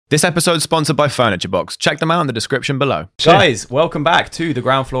This episode is sponsored by Furniture Box. Check them out in the description below. Guys, welcome back to the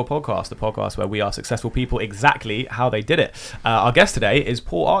Ground Floor Podcast, the podcast where we ask successful people exactly how they did it. Our guest today is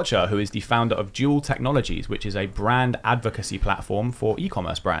Paul Archer, who is the founder of Dual Technologies, which is a brand advocacy platform for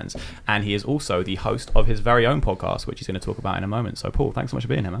e-commerce brands. And he is also the host of his very own podcast, which he's going to talk about in a moment. So, Paul, thanks so much for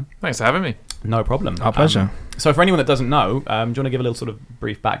being here, man. Thanks for having me. No problem. Our pleasure. So, for anyone that doesn't know, do you want to give a little sort of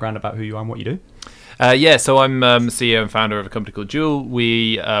brief background about who you are and what you do? So I'm CEO and founder of a company called Dual.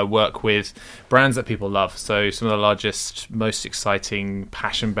 We work with brands that people love. So some of the largest, most exciting,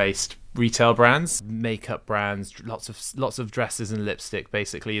 passion-based retail brands, makeup brands, lots of dresses and lipstick,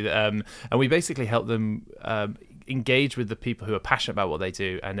 basically. And we basically help them engage with the people who are passionate about what they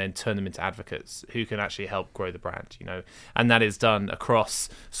do and then turn them into advocates who can actually help grow the brand, and that is done across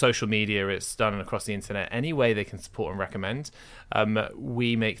social media, it's done across the internet, any way they can support and recommend.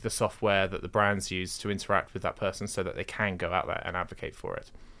 We make the software that the brands use to interact with that person so that they can go out there and advocate for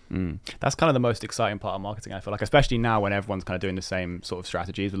it. That's kind of the most exciting part of marketing, I feel like, especially now when everyone's kind of doing the same sort of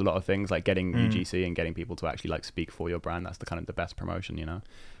strategies with a lot of things, like getting UGC and getting people to actually like speak for your brand. That's the kind of the best promotion,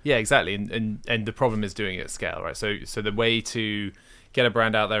 Yeah, exactly. And the problem is doing it at scale, right? So the way to get a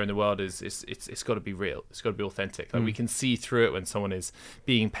brand out there in the world is it's got to be real. It's got to be authentic. Like we can see through it when someone is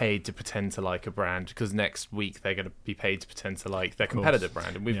being paid to pretend to like a brand, because next week they're going to be paid to pretend to like their competitor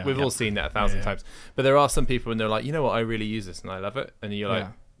brand. And we've all seen that 1,000 times. But there are some people and they're like, you know what, I really use this and I love it. And you're like,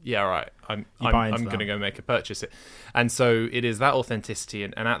 yeah, right. I'm going to go make a purchase it. And so it is that authenticity,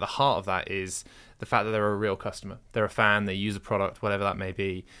 and at the heart of that is the fact that they're a real customer. They're a fan, they use a product, whatever that may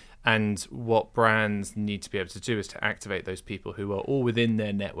be. And what brands need to be able to do is to activate those people who are all within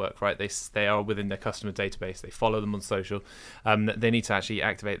their network, right? They are within their customer database. They follow them on social. They need to actually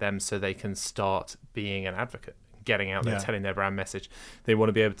activate them so they can start being an advocate, getting out there, telling their brand message. They want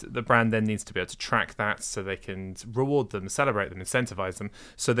to be able to, the brand then needs to be able to track that so they can reward them, celebrate them, incentivize them,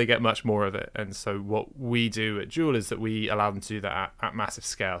 so they get much more of it. And so what we do at Dual is that we allow them to do that at massive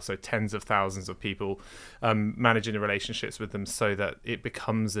scale. So tens of thousands of people, managing the relationships with them so that it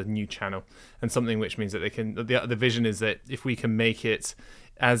becomes a new channel and something which means that they can, the vision is that if we can make it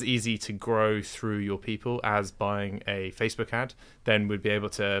as easy to grow through your people as buying a Facebook ad, then we'd be able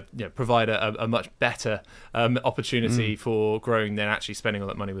to provide a much better opportunity for growing than actually spending all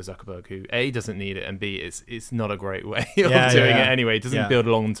that money with Zuckerberg, who A, doesn't need it, and B, it's not a great way of doing it anyway. It doesn't build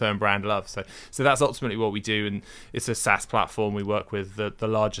long-term brand love. So that's ultimately what we do, and it's a SaaS platform. We work with the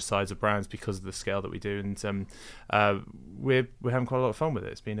larger size of brands because of the scale that we do, and we're having quite a lot of fun with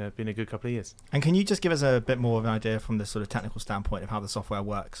it. It's been a good couple of years. And can you just give us a bit more of an idea from the sort of technical standpoint of how the software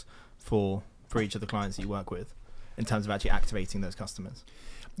works for each of the clients that you work with in terms of actually activating those customers?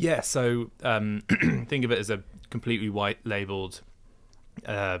 Yeah, so think of it as a completely white labeled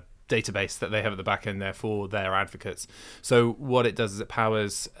database that they have at the back end there for their advocates. So what it does is it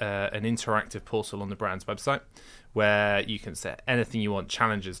powers an interactive portal on the brand's website where you can set anything you want: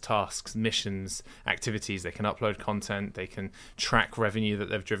 challenges, tasks, missions, activities. They can upload content, they can track revenue that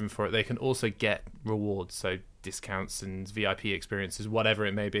they've driven for it, they can also get rewards, so discounts and VIP experiences, whatever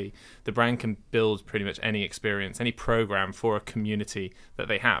it may be. The brand can build pretty much any experience, any program for a community that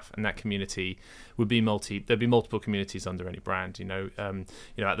they have, and that community would be there'd be multiple communities under any brand.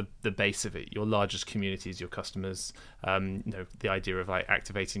 At the base of it, your largest community is your customers. The idea of like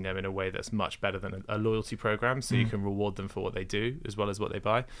activating them in a way that's much better than a loyalty program, so you can reward them for what they do as well as what they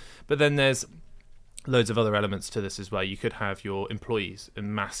buy. But then there's loads of other elements to this as well. You could have your employees, a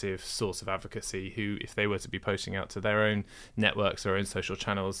massive source of advocacy, who, if they were to be posting out to their own networks, their own social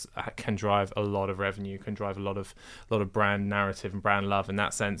channels, can drive a lot of revenue, can drive a lot of brand narrative and brand love in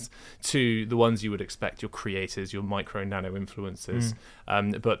that sense, to the ones you would expect, your creators, your micro nano influencers,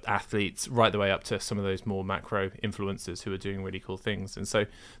 but athletes, right the way up to some of those more macro influencers who are doing really cool things. And so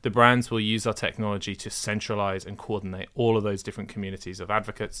the brands will use our technology to centralize and coordinate all of those different communities of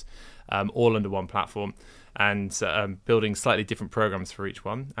advocates, all under one platform, and building slightly different programs for each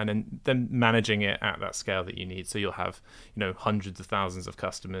one, and then managing it at that scale that you need. So you'll have hundreds of thousands of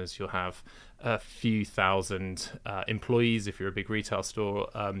customers, you'll have a few thousand employees if you're a big retail store,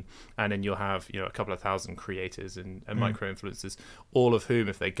 and then you'll have a couple of thousand creators and micro influencers, all of whom,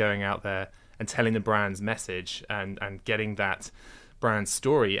 if they're going out there and telling the brand's message and getting that brand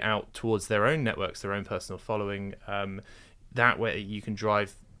story out towards their own networks, their own personal following, that way you can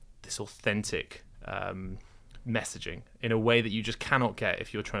drive this authentic messaging in a way that you just cannot get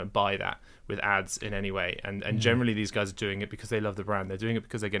if you're trying to buy that with ads in any way. And generally these guys are doing it because they love the brand. They're doing it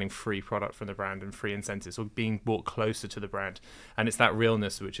because they're getting free product from the brand and free incentives, or being brought closer to the brand. And it's that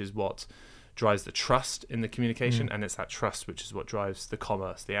realness which is what drives the trust in the communication, and it's that trust which is what drives the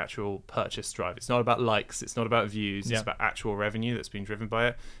commerce, the actual purchase drive. It's not about likes, it's not about views, it's about actual revenue that's been driven by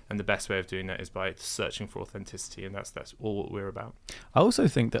it, and the best way of doing that is by searching for authenticity, and that's all we're about. I also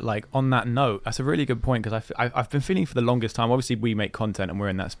think that, like, on that note, that's a really good point, because I've been feeling for the longest time, obviously we make content and we're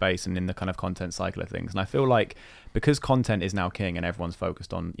in that space and in the kind of content cycle of things, and I feel like because content is now king and everyone's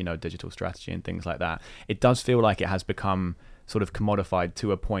focused on, you know, digital strategy and things like that, it does feel like it has become sort of commodified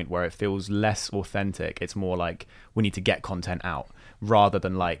to a point where it feels less authentic. It's more like we need to get content out, rather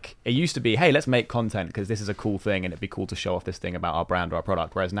than like it used to be, hey, let's make content because this is a cool thing and it'd be cool to show off this thing about our brand or our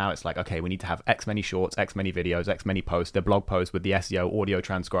product. Whereas now it's like, okay, we need to have X many shorts, X many videos, X many posts, the blog posts with the SEO audio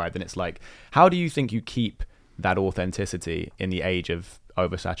transcribed. And it's like, how do you think you keep that authenticity in the age of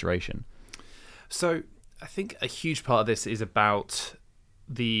oversaturation? So I think a huge part of this is about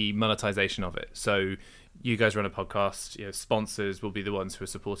the monetization of it. So you guys run a podcast, you know, sponsors will be the ones who are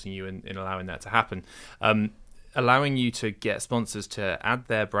supporting you in allowing that to happen. Allowing you to get sponsors to add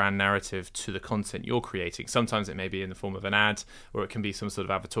their brand narrative to the content you're creating. Sometimes it may be in the form of an ad, or it can be some sort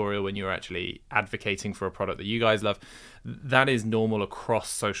of advertorial when you're actually advocating for a product that you guys love. That is normal across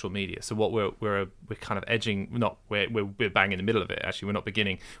social media. So what we're kind of edging, we're bang in the middle of it. Actually, we're not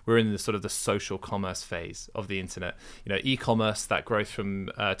beginning. We're in the sort of the social commerce phase of the internet. You know, e-commerce, that growth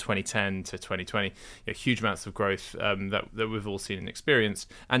from 2010 to 2020, you know, huge amounts of growth that we've all seen and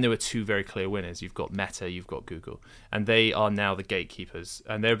experienced. And there were two very clear winners. You've got Meta, you've got Google, and they are now the gatekeepers.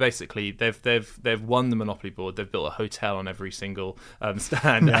 And they're basically they've won the monopoly board. They've built a hotel on every single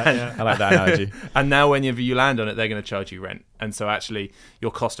stand. I like that analogy. And now whenever you land on it, they're going to charge you rent, and so actually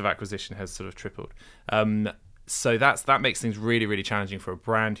your cost of acquisition has sort of tripled. So that makes things really, really challenging for a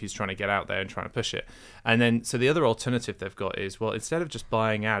brand who's trying to get out there and trying to push it. And then so the other alternative they've got is, well, instead of just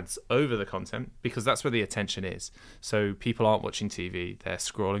buying ads over the content, because that's where the attention is. So people aren't watching TV, they're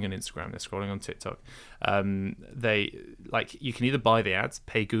scrolling on Instagram, they're scrolling on TikTok. You can either buy the ads,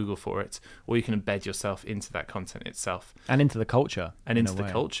 pay Google for it, or you can embed yourself into that content itself. And into the culture. And into the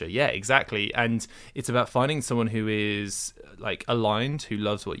culture, yeah, exactly. And it's about finding someone who is like aligned, who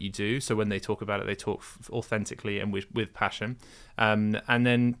loves what you do. So when they talk about it, they talk authentically and with passion, and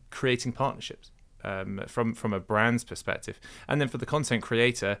then creating partnerships from a brand's perspective. And then for the content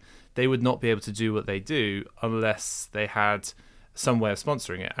creator, they would not be able to do what they do unless they had some way of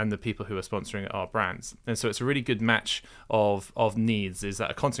sponsoring it, and the people who are sponsoring it are brands. And so it's a really good match of needs, is that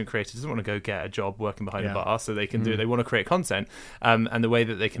a content creator doesn't want to go get a job working behind a bar, so they can do it. They want to create content, and the way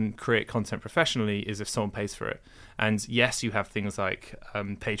that they can create content professionally is if someone pays for it. And yes, you have things like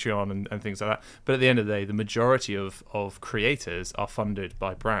Patreon and things like that, but at the end of the day, the majority of creators are funded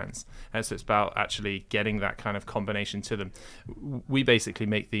by brands, and so it's about actually getting that kind of combination to them. We basically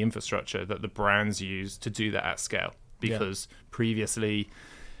make the infrastructure that the brands use to do that at scale. Because previously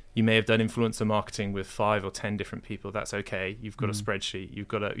you may have done influencer marketing with 5 or 10 different people. That's okay. You've got a spreadsheet. You've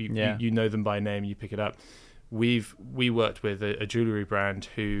got you know them by name. You pick it up. We worked with a jewelry brand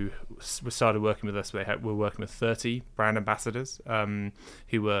who started working with us. We're working with 30 brand ambassadors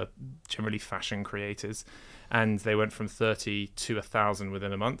who were generally fashion creators. And they went from 30 to 1,000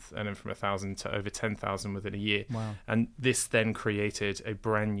 within a month, and then from 1,000 to over 10,000 within a year. Wow. And this then created a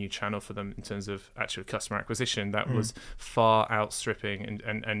brand new channel for them in terms of actual customer acquisition that was far outstripping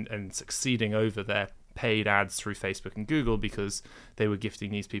and succeeding over their paid ads through Facebook and Google, because they were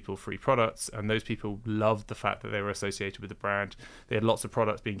gifting these people free products, and those people loved the fact that they were associated with the brand. They had lots of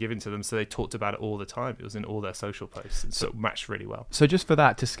products being given to them, so they talked about it all the time. It was in all their social posts, and so it matched really well. So just for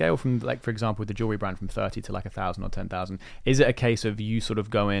that, to scale from, like, for example, with the jewelry brand from 30 to like 1,000 or 10,000, is it a case of you sort of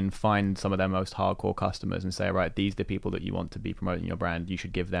go in, find some of their most hardcore customers and say, right, these are the people that you want to be promoting your brand, you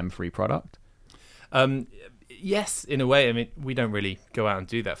should give them free product? Yes, in a way. I mean, we don't really go out and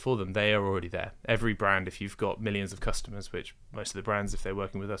do that for them. They are already there. Every brand, if you've got millions of customers, which most of the brands, if they're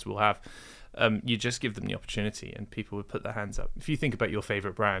working with us, will have, you just give them the opportunity and people would put their hands up. If you think about your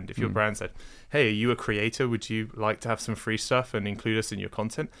favorite brand, if your brand said, hey, are you a creator? Would you like to have some free stuff and include us in your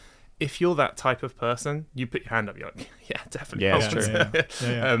content? If you're that type of person, you put your hand up, you're like, yeah, definitely. Yeah, it's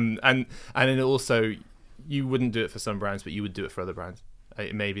true. And then also, you wouldn't do it for some brands, but you would do it for other brands.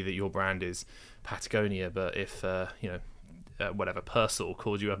 It may be that your brand is Patagonia, but if whatever Persol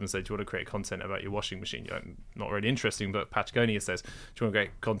called you up and said, do you want to create content about your washing machine? You're like, not really interesting, but Patagonia says, do you want to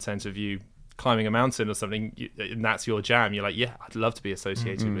create content of you climbing a mountain or something, and that's your jam? You're like, yeah, I'd love to be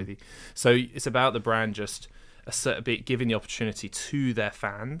associated with you. So it's about the brand just a bit giving the opportunity to their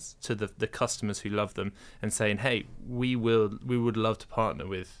fans, to the customers who love them, and saying, hey, we would love to partner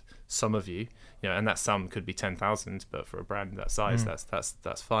with some of you, and that sum could be 10,000, but for a brand that size,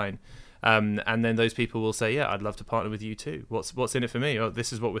 that's fine. And then those people will say, yeah, I'd love to partner with you too. What's in it for me? Oh,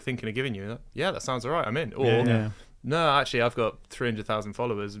 this is what we're thinking of giving you. Like, yeah, that sounds all right, I'm in. Or Yeah. no, actually, I've got 300,000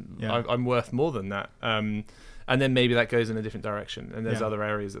 followers. Yeah. I'm worth more than that. And then maybe that goes in a different direction. And there's other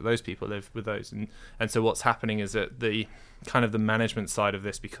areas that those people live with those. And so what's happening is that the kind of the management side of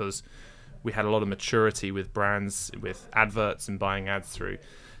this, because we had a lot of maturity with brands, with adverts and buying ads through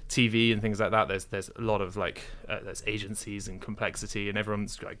TV and things like that. There's a lot of there's agencies and complexity, and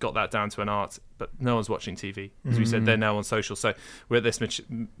everyone's got that down to an art, but no one's watching TV. As we said, they're now on social. So we're at this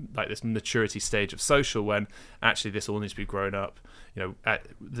this maturity stage of social when actually this all needs to be grown up. At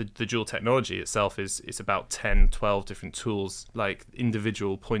the Duel technology itself it's about 10, 12 different tools, like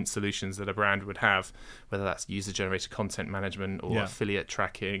individual point solutions that a brand would have, whether that's user-generated content management or affiliate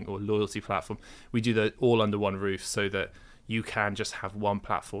tracking or loyalty platform. We do that all under one roof so that you can just have one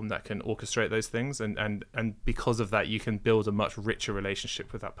platform that can orchestrate those things, and because of that you can build a much richer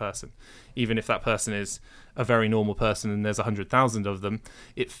relationship with that person. Even if that person is a very normal person and there's 100,000 of them,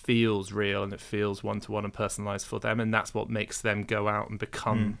 it feels real and it feels one-to-one and personalized for them, and that's what makes them go out and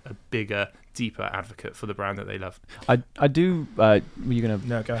become a bigger, deeper advocate for the brand that they love. I do. Were you gonna?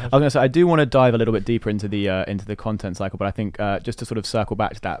 No, go ahead. I was gonna say I do want to dive a little bit deeper into the content cycle, but I think just to sort of circle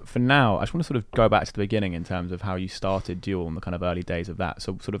back to that for now, I just want to sort of go back to the beginning in terms of how you started Duel and the kind of early days of that.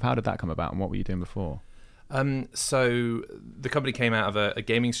 So sort of how did that come about, and what were you doing before? So the company came out of a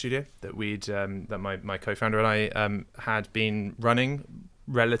gaming studio that that my co-founder and I had been running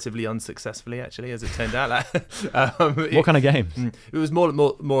relatively unsuccessfully, actually, as it turned out. What kind of games? It was more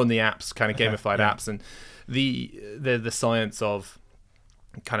on the apps, kind of gamified apps, and the science of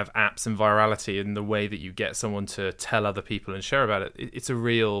kind of apps and virality and the way that you get someone to tell other people and share about it. It's a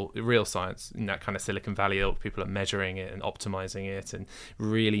real science in that kind of Silicon Valley. People are measuring it and optimizing it and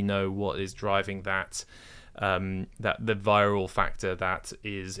really know what is driving that the viral factor. That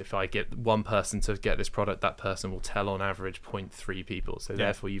is, if I get one person to get this product, that person will tell on average 0.3 people. So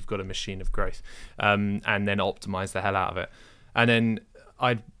therefore you've got a machine of growth, and then optimize the hell out of it. And then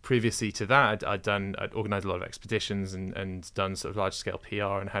I'd previously to that, I'd organised a lot of expeditions and done sort of large scale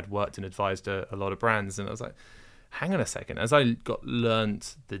PR and had worked and advised a lot of brands. And I was like, hang on a second. As I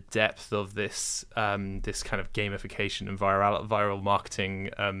learnt the depth of this this kind of gamification and viral marketing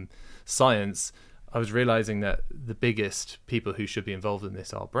science, I was realizing that the biggest people who should be involved in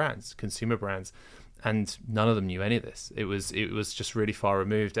this are brands, consumer brands. And none of them knew any of this. It was just really far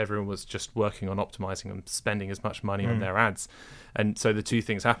removed. Everyone was just working on optimizing and spending as much money on their ads. And so the two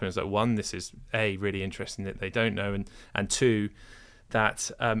things happen is that, one, this is really interesting that they don't know, and two,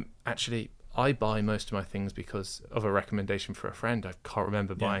 that actually I buy most of my things because of a recommendation for a friend. I can't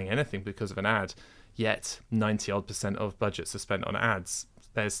remember buying anything because of an ad, yet 90% of budgets are spent on ads.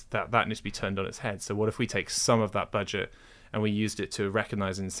 There's that needs to be turned on its head. So what if we take some of that budget and we used it to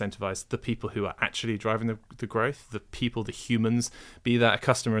recognize and incentivize the people who are actually driving the growth, the people, the humans, be that a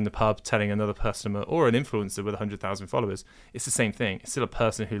customer in the pub telling another customer or an influencer with 100,000 followers. It's the same thing. It's still a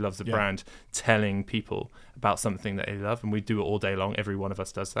person who loves the brand telling people about something that they love, and we do it all day long. Every one of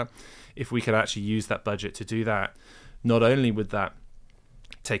us does that. If we could actually use that budget to do that, not only would that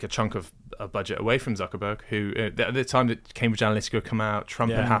take a chunk of a budget away from Zuckerberg, who at the time that Cambridge Analytica had come out,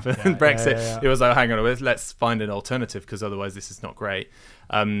 Trump had happened, Brexit, it was like, hang on, let's find an alternative, because otherwise this is not great.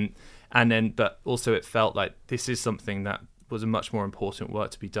 But also it felt like this is something that was a much more important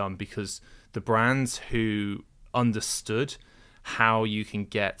work to be done, because the brands who understood how you can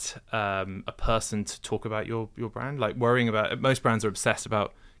get a person to talk about your brand, like worrying about, most brands are obsessed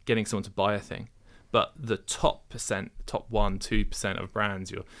about getting someone to buy a thing. But the top 1-2% of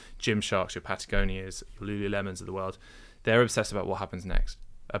brands, your Gymsharks, your Patagonias, your Lululemons of the world, they're obsessed about what happens next,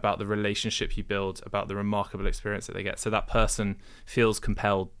 about the relationship you build, about the remarkable experience that they get. So that person feels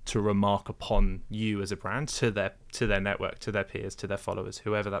compelled to remark upon you as a brand to their network, to their peers, to their followers,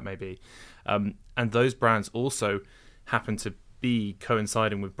 whoever that may be. And those brands also happen to be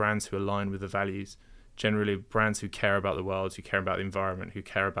coinciding with brands who align with the values. Generally, brands who care about the world, who care about the environment, who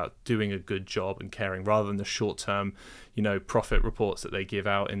care about doing a good job and caring, rather than the short-term, profit reports that they give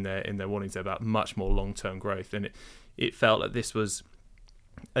out in their warnings. They're about much more long-term growth, and it felt like this was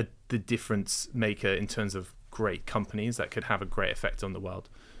the difference maker in terms of great companies that could have a great effect on the world.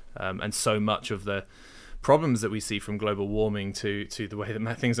 And so much of the problems that we see, from global warming to the way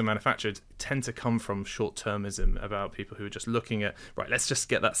that things are manufactured, tend to come from short-termism, about people who are just looking at, right, let's just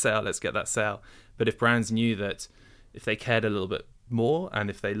get that sale. But if brands knew that if they cared a little bit more and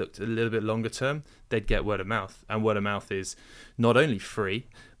if they looked a little bit longer term, they'd get word of mouth. And word of mouth is not only free,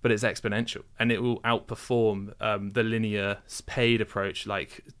 but it's exponential, and it will outperform the linear paid approach,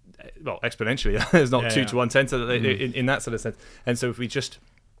 exponentially. There's not 2 to 1 10 in that sort of sense. And so if we just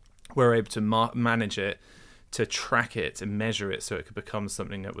we're able to manage it, to track it, to measure it, so it could become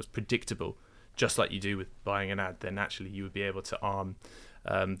something that was predictable, just like you do with buying an ad. Then naturally you would be able to arm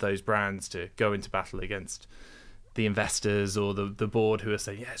those brands to go into battle against the investors or the board who are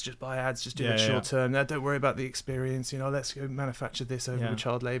saying, yes, just buy ads, just do it short term. No, don't worry about the experience. Let's go manufacture this over with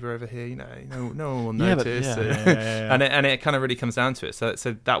child labour over here. No one will notice. And it kind of really comes down to it. So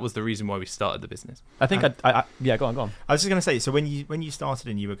that was the reason why we started the business. I think go on. I was just going to say, so when you started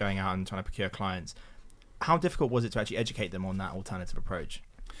and you were going out and trying to procure clients, how difficult was it to actually educate them on that alternative approach?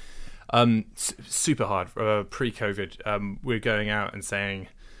 Super hard. Pre-COVID, we're going out and saying,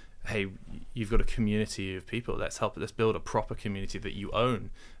 hey, you've got a community of people. Let's build a proper community that you own.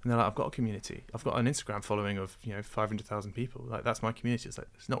 And they're like, I've got a community. I've got an Instagram following of 500,000 people. Like, that's my community. It's like,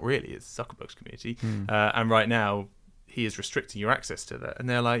 it's not really. It's Zuckerberg's community. And right now, he is restricting your access to that. And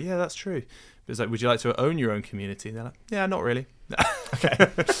they're like, yeah, that's true. But it's like, would you like to own your own community? And they're like, yeah, not really. Okay.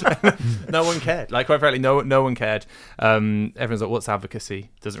 No one cared. Like, quite frankly, no one cared. Everyone's like, what's advocacy?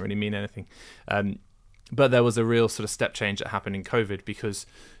 Doesn't really mean anything. But there was a real sort of step change that happened in COVID, because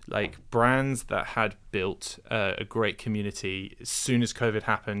like brands that had built a great community, as soon as COVID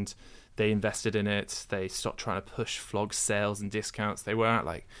happened, they invested in it. They stopped trying to push flog sales and discounts. They weren't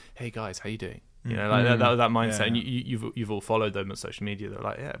like, hey guys, how you doing? That mindset. Yeah. And you've all followed them on social media. They're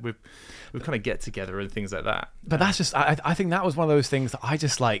like, yeah, we've kind of get together and things like that. But that's just, I think that was one of those things that I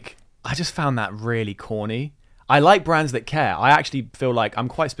just found that really corny. I like brands that care. I actually feel like I'm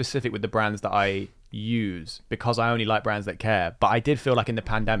quite specific with the brands that I use, because I only like brands that care. But I did feel like in the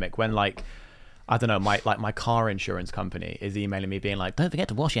pandemic, when like, I don't know, my car insurance company is emailing me being like, don't forget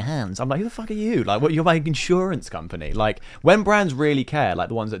to wash your hands. I'm like, who the fuck are you? Like, what, you're my insurance company? Like, when brands really care, like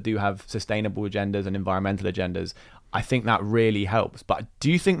the ones that do have sustainable agendas and environmental agendas, I think that really helps. But do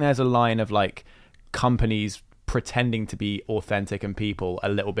you think there's a line of like companies pretending to be authentic and people a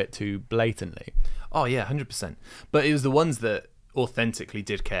little bit too blatantly? Oh yeah, 100%. But it was the ones that authentically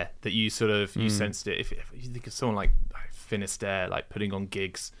did care, that you sort of you sensed it. If you think of someone like Finisterre, like putting on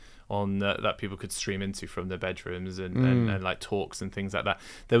gigs on that people could stream into from their bedrooms and like talks and things like that,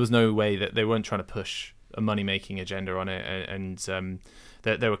 there was no way that they weren't trying to push a money-making agenda on it. And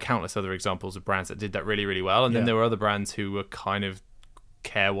there were countless other examples of brands that did that really, really well. And then there were other brands who were kind of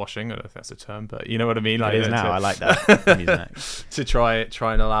care washing. I don't know if that's a term, but you know what I mean. Like, it is now. I like that. To try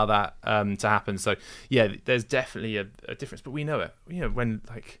and allow that to happen. So yeah, there's definitely a difference, but we know it. When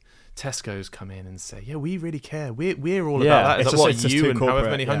like Tesco's come in and say, yeah, we really care. We're all about that. It's like, what, you and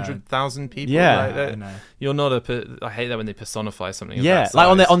however many 100,000 people. Yeah, like, you're not I hate that when they personify something. Yeah, of that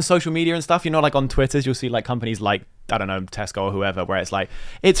size. Like on social media and stuff. Like on Twitter, you'll see like companies like, I don't know, Tesco or whoever, where it's like,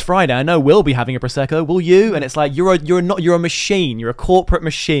 it's Friday, I know we'll be having a Prosecco, will you? And it's like, you're a machine, you're a corporate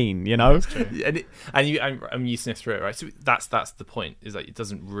machine, That's true. And you sniff through it, right? So that's the point, is that it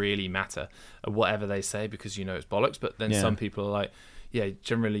doesn't really matter whatever they say, because it's bollocks. But then some people are like, yeah,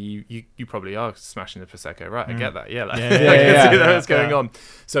 generally you probably are smashing the Prosecco, right? I get that. Yeah, I can see what's going on.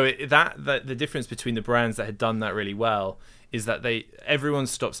 So the difference between the brands that had done that really well is that everyone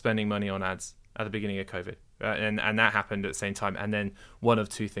stopped spending money on ads at the beginning of COVID. And that happened at the same time. And then one of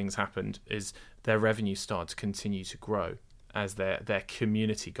two things happened, is their revenue started to continue to grow as their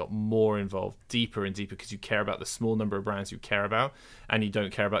community got more involved, deeper and deeper, because you care about the small number of brands you care about, and you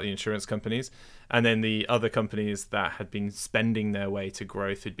don't care about the insurance companies. And then the other companies that had been spending their way to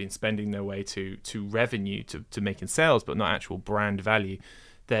growth, had been spending their way to revenue, to making sales, but not actual brand value,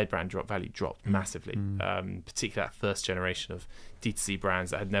 their brand value dropped massively. Particularly that first generation of D2C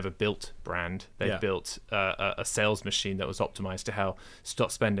brands that had never built brand. They built a sales machine that was optimized to hell.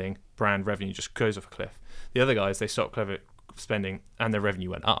 Stop spending, brand revenue just goes off a cliff. The other guys, they stopped spending and their revenue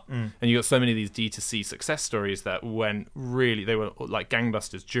went up. And you got so many of these D2C success stories that they were like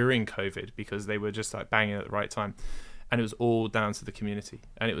gangbusters during COVID, because they were just like banging at the right time. And it was all down to the community.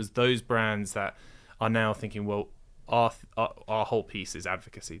 And it was those brands that are now thinking, well, our whole piece is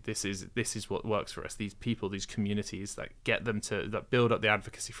advocacy. This is what works for us. These people, these communities, that get them that build up the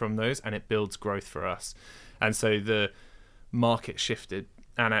advocacy from those, and it builds growth for us. And so the market shifted,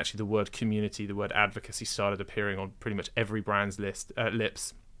 and actually the word community, the word advocacy started appearing on pretty much every brand's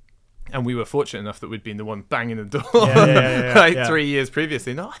lips. And we were fortunate enough that we'd been the one banging the door 3 years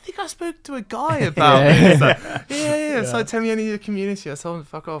previously. No, I think I spoke to a guy about this. Like, So tell me I need a community. I told him,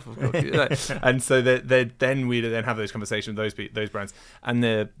 fuck off. And so then we'd then have those conversations with those brands, and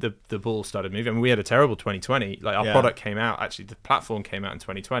the ball started moving. I mean, we had a terrible 2020. Like, our product came out, actually the platform came out in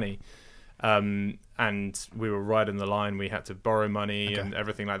 2020. And we were right in the line. We had to borrow money and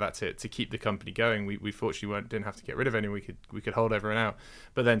everything like that to keep the company going. We fortunately didn't have to get rid of any. We could hold everyone out.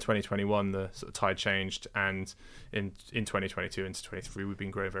 But then 2021, the sort of tide changed, and in 2022 into 23, we've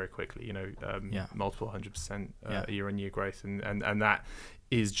been growing very quickly. You know, multiple 100% year-on-year growth, and that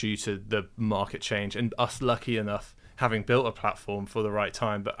is due to the market change and us lucky enough having built a platform for the right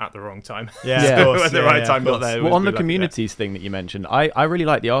time, but at the wrong time. Yeah, when the right time got there. Well, on the communities thing that you mentioned, I really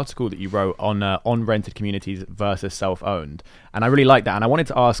like the article that you wrote on rented communities versus self-owned, and I really like that. And I wanted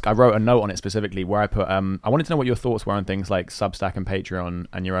to ask, I wrote a note on it specifically where I put, I wanted to know what your thoughts were on things like Substack and Patreon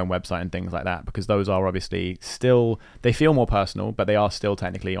and your own website and things like that, because those are obviously still, they feel more personal, but they are still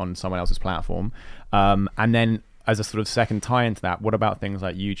technically on someone else's platform. And then as a sort of second tie into that, what about things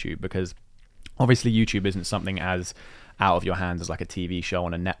like YouTube? Because obviously YouTube isn't something as out of your hands as like a TV show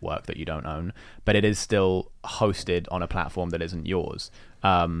on a network that you don't own, but it is still hosted on a platform that isn't yours.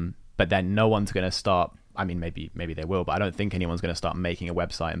 But then no one's going to start, I mean, maybe they will, but I don't think anyone's going to start making a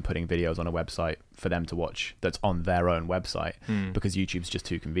website and putting videos on a website for them to watch that's on their own website, because YouTube's just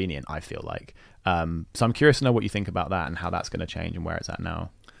too convenient, I feel like. So I'm curious to know what you think about that and how that's going to change and where it's at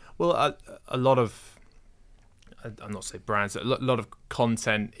now. Well, a lot of, I'm not saying brands, a lot of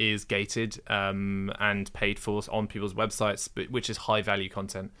content is gated and paid for on people's websites, but which is high value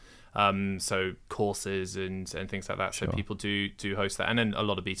content. So courses and things like that. So people do host that, and then a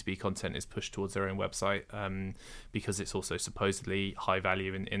lot of B2B content is pushed towards their own website because it's also supposedly high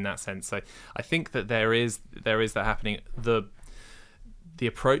value in that sense. So I think that there is that happening. The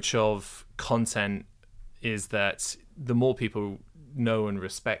approach of content is that the more people know and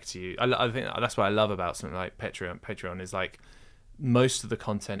respect you, I think that's what I love about something like Patreon is like most of the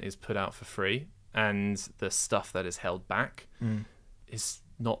content is put out for free, and the stuff that is held back is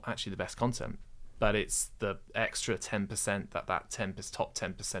not actually the best content, but it's the extra 10% that top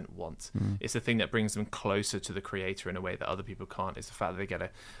 10% want. It's the thing that brings them closer to the creator in a way that other people can't. It's the fact that they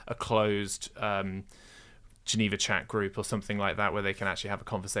get a closed Geneva chat group or something like that where they can actually have a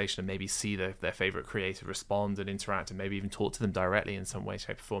conversation and maybe see their favorite creator respond and interact and maybe even talk to them directly in some way,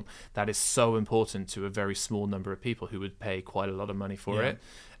 shape or form. That is so important to a very small number of people who would pay quite a lot of money for it.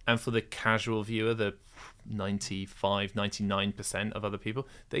 And for the casual viewer, the 99% of other people,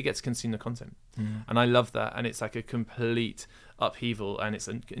 they get to consume the content. And I love that. And it's like a complete upheaval, and it's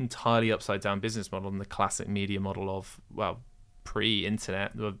an entirely upside down business model and the classic media model of, well,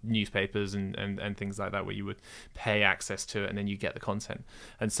 pre-internet newspapers and things like that, where you would pay access to it and then you get the content.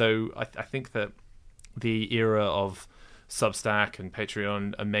 And so I think that the era of Substack and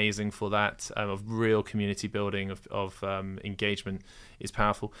Patreon, amazing for that, of real community building, of engagement, is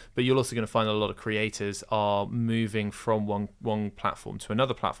powerful. But you're also going to find that a lot of creators are moving from one platform to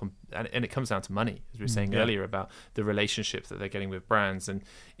another platform, and it comes down to money, as we were saying earlier about the relationships that they're getting with brands. And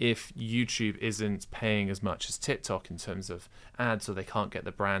if YouTube isn't paying as much as TikTok in terms of ads, or they can't get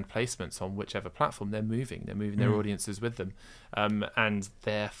the brand placements on whichever platform, they're moving their audiences with them, and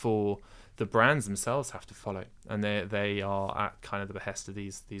therefore the brands themselves have to follow, and they are at kind of the behest of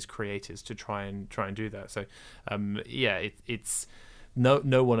these creators to try and do that. So it's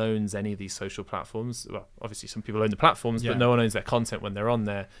no one owns any of these social platforms. Well, obviously some people own the platforms, but no one owns their content when they're on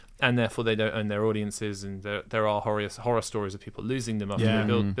there, and therefore they don't own their audiences. And there are horror stories of people losing them after they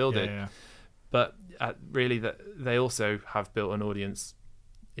build it. But really, that they also have built an audience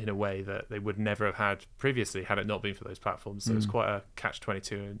in a way that they would never have had previously had it not been for those platforms. So it's quite a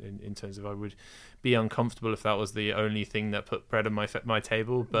catch-22 in terms of, I would be uncomfortable if that was the only thing that put bread on my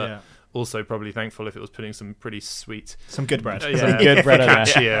table, but also probably thankful if it was putting some pretty sweet, some good bread, some good bread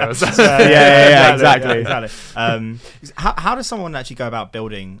catchier. Exactly. How does someone actually go about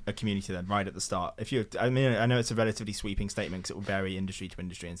building a community then, right at the start? I know it's a relatively sweeping statement because it will vary industry to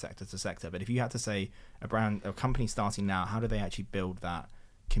industry and sector to sector, but if you had to say a company starting now, how do they actually build that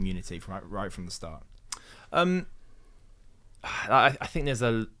community right from the start? I think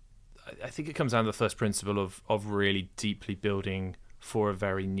I think it comes down to the first principle of really deeply building for a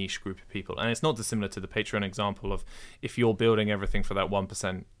very niche group of people. And it's not dissimilar to the Patreon example of, if you're building everything for that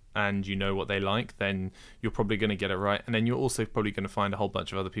 1% and you know what they like, then you're probably going to get it right. And then you're also probably going to find a whole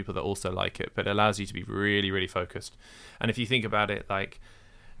bunch of other people that also like it, but it allows you to be really, really focused. And if you think about it, like,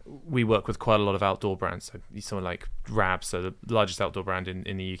 we work with quite a lot of outdoor brands. So someone like Rab, so the largest outdoor brand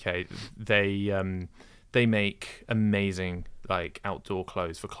in the UK, they make amazing like outdoor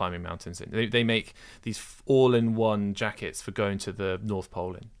clothes for climbing mountains. They make these all-in-one jackets for going to the North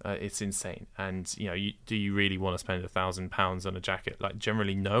Pole in. It's insane. And do you really want to spend £1,000 on a jacket? Like,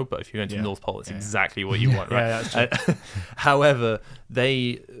 generally no, but if you're going to the North Pole, it's exactly what you want, right? That's true. However,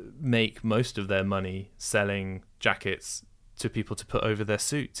 they make most of their money selling jackets to people to put over their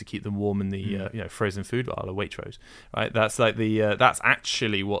suit to keep them warm in the frozen food aisle or Waitrose, right? That's like that's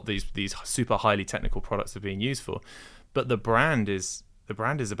actually what these super highly technical products are being used for. But the brand is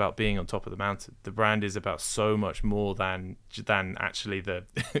about being on top of the mountain. The brand is about so much more than actually the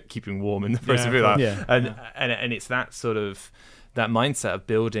keeping warm in the frozen food aisle. And it's that sort of that mindset of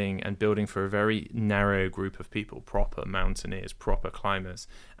building for a very narrow group of people, proper mountaineers, proper climbers.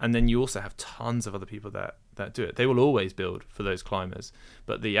 And then you also have tons of other people that do it. They will always build for those climbers,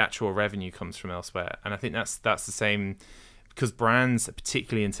 but the actual revenue comes from elsewhere. And I think that's the same, because brands,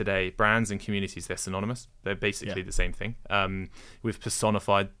 particularly in today, brands and communities, they're synonymous. They're basically the same thing. We've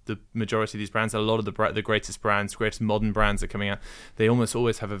personified the majority of these brands. A lot of the greatest modern brands are coming out. They almost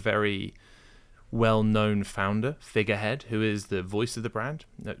always have a very well-known founder, figurehead, who is the voice of the brand.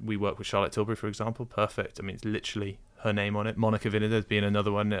 We work with Charlotte Tilbury, for example. Perfect. I mean, it's literally her name on it. Monica Vinader's being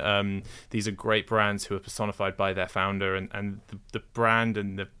another one. These are great brands who are personified by their founder, and the brand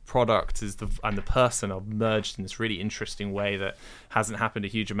and the product and the person are merged in this really interesting way that hasn't happened a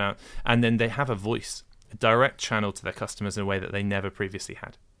huge amount. And then they have a voice, a direct channel to their customers in a way that they never previously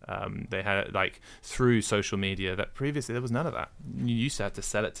had. They had it like through social media that previously there was none of that. You used to have to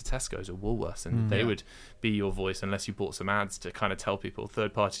sell it to Tesco's or Woolworths, and they would be your voice unless you bought some ads to kind of tell people,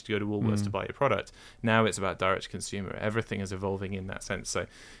 third party, to go to Woolworths to buy your product. Now it's about direct to consumer. Everything is evolving in that sense. So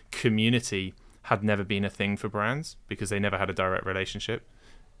community had never been a thing for brands because they never had a direct relationship.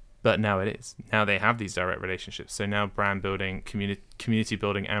 But now it is. Now they have these direct relationships. So now brand building, community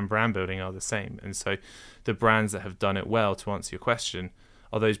building and brand building are the same. And so the brands that have done it well, to answer your question,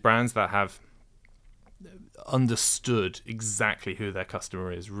 are those brands that have understood exactly who their customer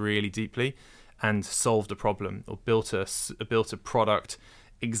is really deeply and solved a problem or built a product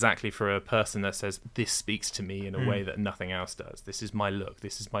exactly for a person that says, this speaks to me in a way that nothing else does. This is my look.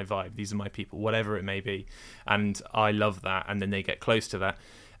 This is my vibe. These are my people, whatever it may be. And I love that. And then they get close to that.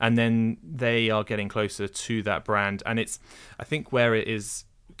 And then they are getting closer to that brand. And it's, I think, where it is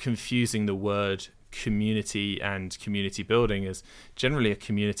confusing the word community and community building is generally a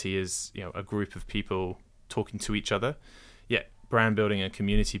community is a group of people talking to each other. Yet brand building and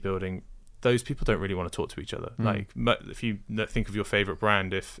community building, those people don't really want to talk to each other. Like, if you think of your favorite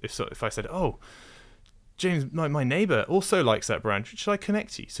brand, if I said, oh, James, my neighbor also likes that brand, should I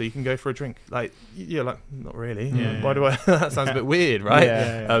connect you so you can go for a drink? Like, you're like, not really. Why do I? That sounds a bit weird, right?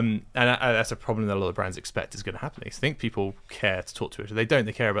 And that's a problem that a lot of brands expect is going to happen. They think people care to talk to each other. They don't.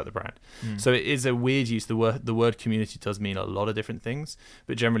 They care about the brand. So it is a weird use. The word community does mean a lot of different things,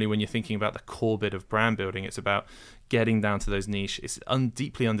 but generally when you're thinking about the core bit of brand building, it's about getting down to those niche. It's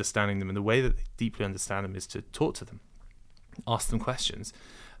deeply understanding them, and the way that they deeply understand them is to talk to them, ask them questions.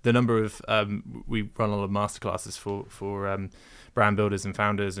 The number of we run a lot of masterclasses for brand builders and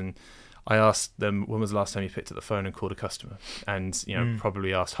founders, and I asked them, when was the last time you picked up the phone and called a customer? And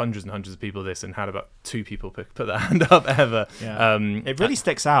probably asked hundreds and hundreds of people this, and had about 2 people put their hand up ever. It really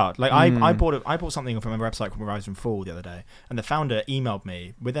sticks out. Like I bought something from a website called Rise and Fall the other day, and the founder emailed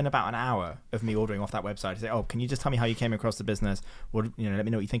me within about an hour of me ordering off that website to say, "Oh, can you just tell me how you came across the business? Or let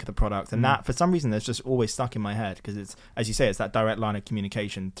me know what you think of the product." And that, for some reason, that's just always stuck in my head because it's, as you say, it's that direct line of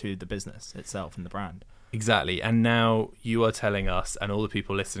communication to the business itself and the brand. Exactly. And now you are telling us and all the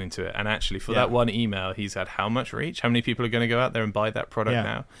people listening to it, and actually for that one email, he's had how much reach? How many people are going to go out there and buy that product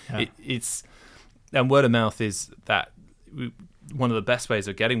now? It's and word of mouth is that one of the best ways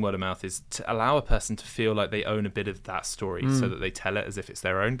of getting word of mouth is to allow a person to feel like they own a bit of that story so that they tell it as if it's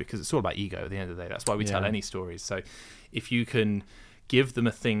their own, because it's all about ego at the end of the day. That's why we tell any stories. So if you can give them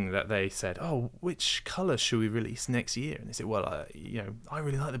a thing that they said, oh, which colour should we release next year? And they said, well, I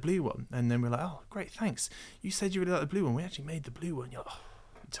really like the blue one. And then we're like, oh, great, thanks. You said you really like the blue one. We actually made the blue one. You're like,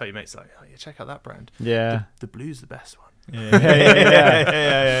 tell your mates, like, oh, yeah, check out that brand. Yeah. The blue's the best one.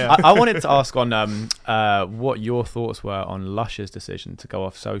 I wanted to ask on what your thoughts were on Lush's decision to go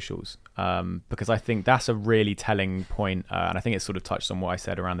off socials, because I think that's a really telling point, and I think it sort of touched on what I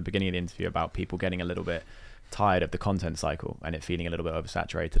said around the beginning of the interview about people getting a little bit tired of the content cycle and it feeling a little bit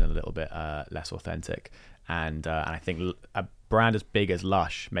oversaturated and a little bit less authentic, and I think a brand as big as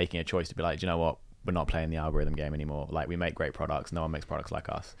Lush making a choice to be like, do you know what, we're not playing the algorithm game anymore, like we make great products, no one makes products like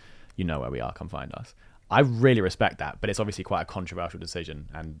us, you know where we are, come find us. I really respect that, but it's obviously quite a controversial decision,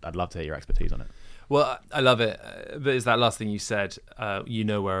 and I'd love to hear your expertise on it. Well, I love it, but it's that last thing you said, you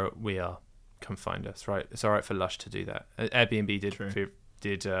know where we are, come find us, right? It's all right for Lush to do that. Airbnb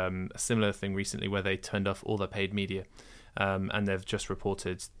did a similar thing recently where they turned off all their paid media, and they've just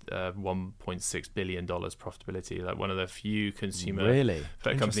reported $1.6 billion profitability, like one of the few consumer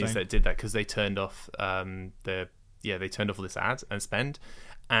companies that did that, because they turned off they turned off all this ads and spend.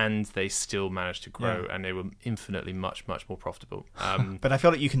 and they still managed to grow, Yeah. and they were infinitely much more profitable. But I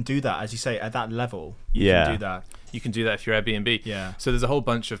feel like you can do that, as you say, at that level. You Yeah. can do that. You can do that if you're Airbnb. Yeah. So there's a whole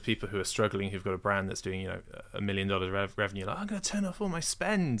bunch of people who are struggling, who've got a brand that's doing, $1 million revenue. Like, I'm going to turn off all my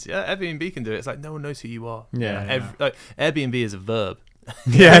spend. Yeah, Airbnb can do it. It's like, no one knows who you are. Yeah. Like, Airbnb is a verb.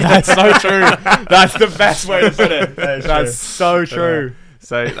 Yeah, that's so true. That's the best way to put it. That's so true.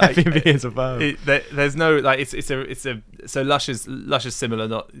 So like, Airbnb is a verb. there's no like it's a so Lush is similar,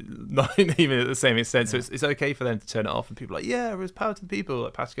 not even at the same extent. So it's okay for them to turn it off, and people are like, yeah, it's power to the people.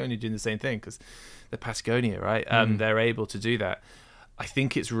 Like Patagonia doing the same thing because they're Patagonia, right? They're able to do that. I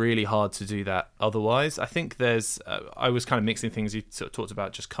think it's really hard to do that otherwise. I think there's I was kind of mixing things. You sort of talked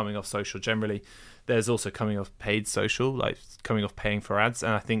about just coming off social generally. There's also coming off paid social, like coming off paying for ads.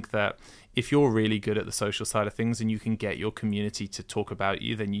 And I think that if you're really good at the social side of things and you can get your community to talk about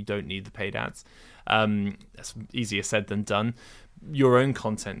you, then you don't need the paid ads. That's easier said than done. Your own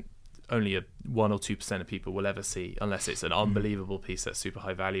content, only 1 or 2% of people will ever see, unless it's an unbelievable piece that's super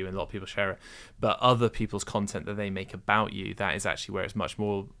high value and a lot of people share it. But other people's content that they make about you, that is actually where it's much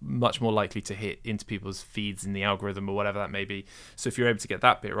more likely to hit into people's feeds in the algorithm or whatever that may be. So if you're able to get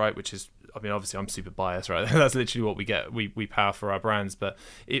that bit right, which is, I mean, obviously I'm super biased, right? That's literally what we get. We power for our brands, but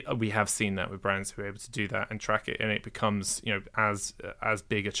we have seen that with brands who are able to do that and track it, and it becomes, as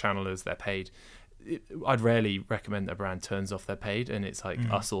big a channel as they're paid. I'd rarely recommend that a brand turns off their paid and it's like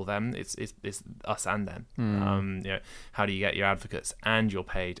us or them. It's us and them. How do you get your advocates and your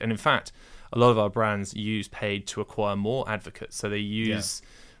paid? And in fact, a lot of our brands use paid to acquire more advocates. So they use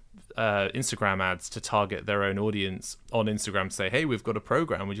Instagram ads to target their own audience on Instagram to say, hey, we've got a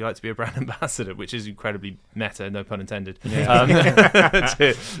program, would you like to be a brand ambassador? Which is incredibly meta, no pun intended, to do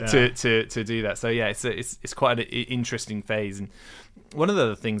that. So yeah, it's quite an interesting phase. And one of the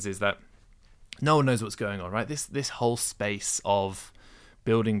other things is that no one knows what's going on, right? This whole space of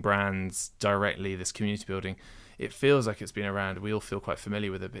building brands directly, this community building, it feels like it's been around. We all feel quite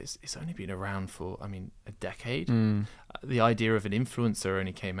familiar with it, but it's only been around for, a decade. The idea of an influencer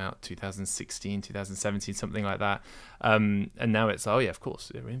only came out 2016, 2017, something like that. And now it's, oh yeah, of course,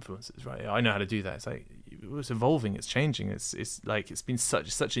 they're influencers, right? I know how to do that. It's like, it's evolving, it's changing. It's like, it's been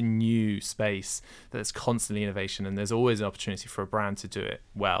such a new space that there's constantly innovation, and there's always an opportunity for a brand to do it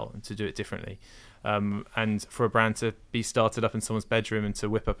well and to do it differently. And for a brand to be started up in someone's bedroom and to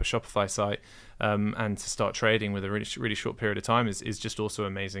whip up a Shopify site and to start trading with a really, really short period of time is just also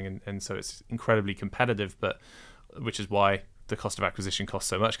amazing. And so it's incredibly competitive, but which is why the cost of acquisition costs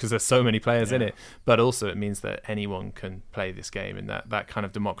so much, because there's so many players in it. But also it means that anyone can play this game, and that kind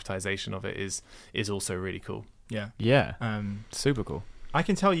of democratization of it is also really cool. Yeah. Super cool. I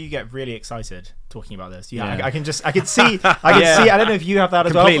can tell you get really excited talking about this. Yeah. I can see. I see. I don't know if you have that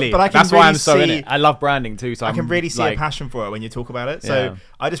as Completely. well, but I can That's really why I'm so in see. it. I love branding too, so I can really see like, a passion for it when you talk about it. So Yeah.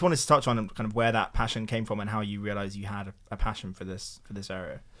 I just wanted to touch on kind of where that passion came from and how you realized you had a passion for this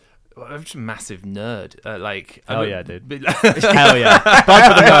area. Well, I'm just a massive nerd. Hell yeah, dude. Hell yeah. Spud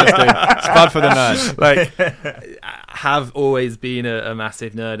for the nerds, dude. Spud for the nerds. Like, I have always been a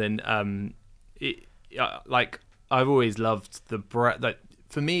massive nerd, and I've always loved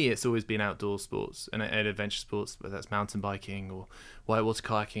for me, it's always been outdoor sports and adventure sports, whether that's mountain biking or whitewater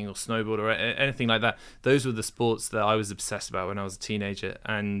kayaking or snowboard or anything like that. Those were the sports that I was obsessed about when I was a teenager,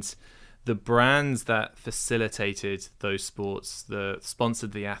 and the brands that facilitated those sports,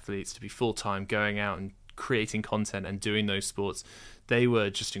 sponsored the athletes to be full-time, going out and creating content and doing those sports, they were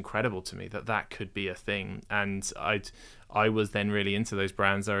just incredible to me that could be a thing. And I was then really into those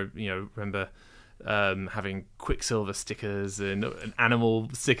brands. I remember having Quicksilver stickers and animal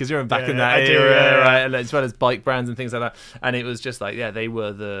stickers. You remember back in that era, right? And as well as bike brands and things like that. And it was just like, they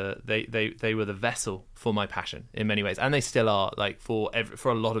were they were the vessel for my passion in many ways, and they still are. Like for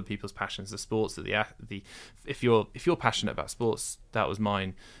a lot of people's passions, the sports that if you're passionate about sports, that was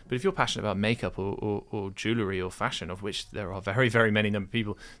mine. But if you're passionate about makeup or jewelry or fashion, of which there are very, very many number of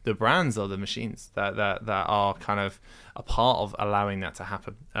people, the brands are the machines that are kind of a part of allowing that to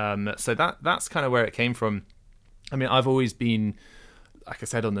happen. So that's kind of where it came from. I mean, I've always been, like I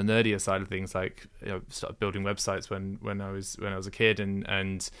said, on the nerdier side of things. Like, started building websites when I was a kid,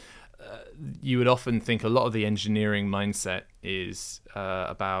 and you would often think a lot of the engineering mindset is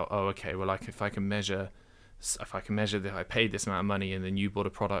about, like if I can measure that I paid this amount of money and then you bought a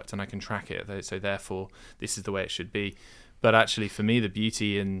product and I can track it, so therefore this is the way it should be. But actually, for me, the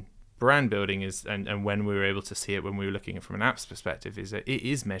beauty in brand building is, and when we were able to see it when we were looking at it from an apps perspective, is that it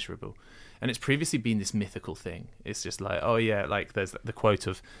is measurable. And it's previously been this mythical thing. It's just like, oh yeah, like there's the quote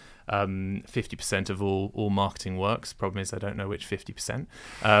of 50% of all marketing works. Problem is I don't know which 50%.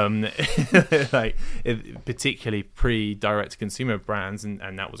 Particularly pre-direct to consumer brands, and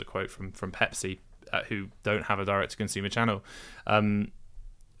that was a quote from Pepsi, who don't have a direct to consumer channel.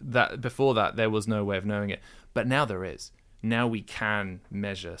 That before that there was no way of knowing it, but now there is. Now we can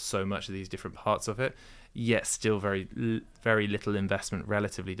measure so much of these different parts of it, yet still very little investment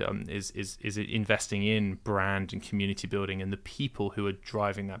relatively done is investing in brand and community building and the people who are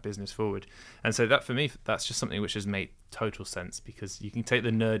driving that business forward. And so that, for me, that's just something which has made total sense, because you can take the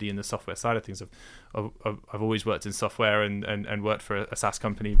nerdy and the software side of things. I've always worked in software and worked for a SaaS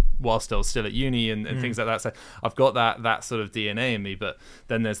company whilst I was still at uni and things like that. So I've got that sort of DNA in me, but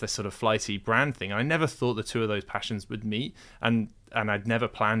then there's this sort of flighty brand thing. I never thought the two of those passions would meet, and I'd never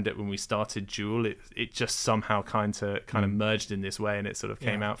planned it when we started Duel. It just somehow kind of merged in this way, and it sort of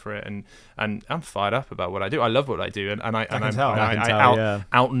came out for it. And I'm fired up about what I do. I love what I do, and I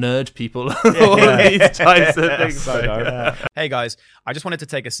out nerd people all these types of things. Hey guys, I just wanted to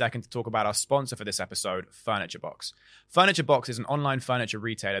take a second to talk about our sponsor for this episode, Furniture Box. Furniture Box is an online furniture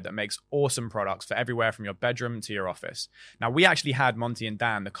retailer that makes awesome products for everywhere from your bedroom to your office. Now, we actually had Monty and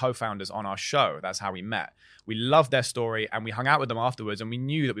Dan, the co-founders, on our show. That's how we met. We loved their story, and we hung out with them afterwards, and we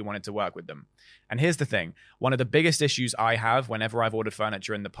knew that we wanted to work with them. And here's the thing. One of the biggest issues I have whenever I've ordered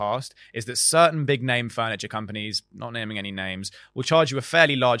furniture in the past is that certain big name furniture companies, not naming any names, will charge you a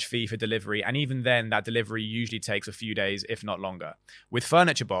fairly large fee for delivery, and even then that delivery usually takes a few days, if not longer. With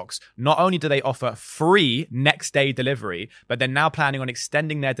Furniture Box, not only do they offer free next day delivery, but they're now planning on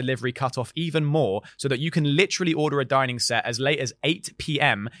extending their delivery cutoff even more, so that you can literally order a dining set as late as 8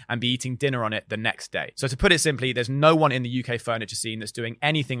 p.m. and be eating dinner on it the next day. So to put it simply, there's no one in the UK furniture scene that's doing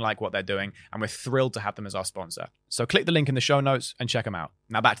anything like what they're doing, and we're thrilled to have them as our sponsor. So click the link in the show notes and check them out.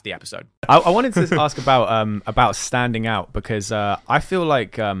 Now back to the episode. I wanted to ask about standing out, because I feel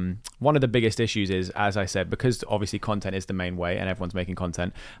like one of the biggest issues is, as I said, because obviously content is the main way and everyone's making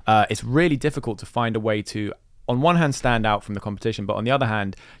content, it's really difficult to find a way to, on one hand, stand out from the competition, but on the other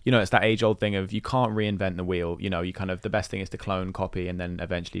hand, it's that age-old thing of you can't reinvent the wheel. You kind of, the best thing is to clone, copy, and then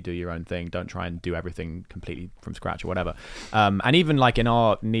eventually do your own thing. Don't try and do everything completely from scratch or whatever. And even like in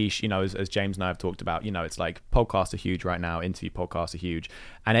our niche, as James and I have talked about, it's like podcasts are huge right now, interview podcasts are huge,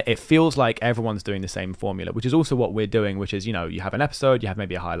 and it feels like everyone's doing the same formula, which is also what we're doing, which is, you have an episode, you have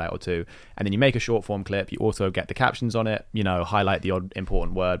maybe a highlight or two, and then you make a short form clip, you also get the captions on it, highlight the odd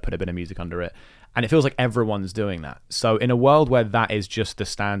important word, put a bit of music under it. And it feels like everyone's doing that. So in a world where that is just the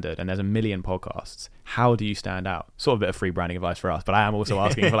standard and there's a million podcasts, how do you stand out? Sort of a bit of free branding advice for us, but I am also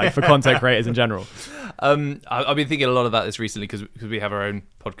asking for content creators in general. I've been thinking a lot about this recently because we have our own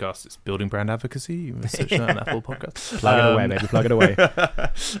podcast. It's Building Brand Advocacy. You can search that on Apple Podcast. Plug it away, baby. Plug it away.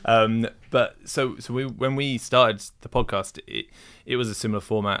 But so when we started the podcast, it was a similar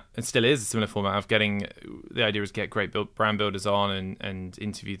format, and still is a similar format of getting. The idea is get great brand builders on and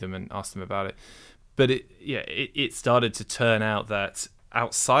interview them and ask them about it. But it started to turn out that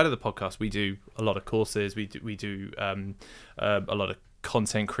outside of the podcast, we do a lot of courses. We do a lot of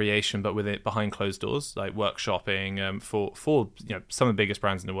content creation, but with it behind closed doors, like workshopping for some of the biggest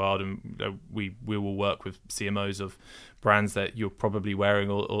brands in the world, and we will work with CMOs of brands that you're probably wearing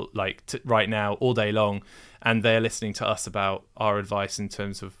or right now all day long, and they're listening to us about our advice in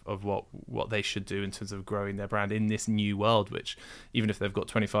terms of what they should do in terms of growing their brand in this new world, which even if they've got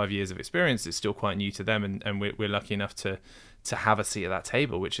 25 years of experience, it's still quite new to them, and we're lucky enough to have a seat at that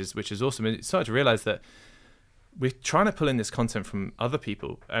table, which is awesome. And it's started to realize that we're trying to pull in this content from other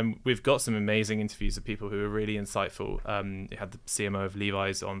people, and we've got some amazing interviews of people who are really insightful. We had the CMO of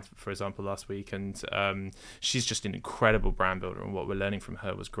Levi's on, for example, last week, and she's just an incredible brand builder, and what we're learning from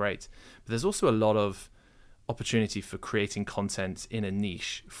her was great. But there's also a lot of opportunity for creating content in a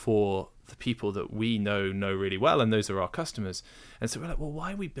niche for the people that we know really well, and those are our customers. And so we're like, well,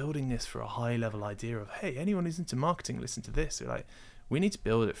 why are we building this for a high level idea of, hey, anyone who's into marketing, listen to this? We're like, we need to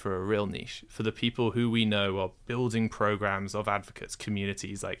build it for a real niche, for the people who we know are building programs of advocates,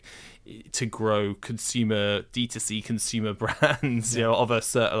 communities, like to grow consumer D2C consumer brands,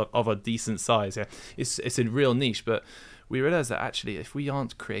 of a decent size. Yeah, it's a real niche, but we realize that actually, if we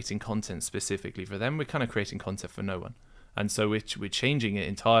aren't creating content specifically for them, we're kind of creating content for no one. And so we're changing it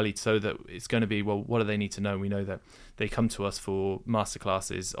entirely so that it's going to be, well, what do they need to know? We know that they come to us for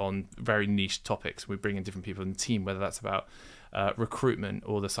masterclasses on very niche topics. We bring in different people in the team, whether that's about recruitment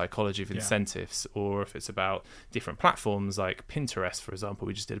or the psychology of incentives, or if it's about different platforms like Pinterest, for example.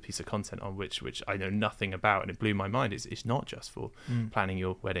 We just did a piece of content on which I know nothing about, and it blew my mind. It's not just for planning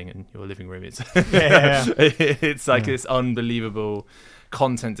your wedding and your living room. It's it's like this unbelievable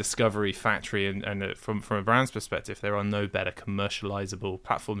content discovery factory, and from a brand's perspective, there are no better commercializable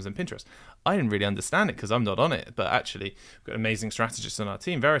platforms than Pinterest. I didn't really understand it because I'm not on it, but actually we've got an amazing strategist on our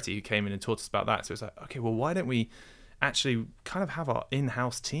team, Verity, who came in and taught us about that. So it's like, okay, well, why don't we actually kind of have our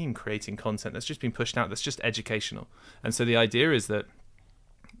in-house team creating content that's just been pushed out, that's just educational? And so the idea is that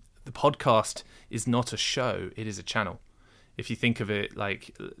the podcast is not a show, it is a channel. If you think of it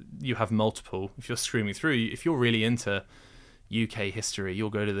like you have multiple, if you're streaming through, if you're really into UK history,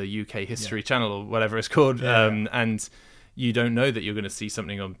 you'll go to the UK history channel or whatever it's called, and you don't know that you're going to see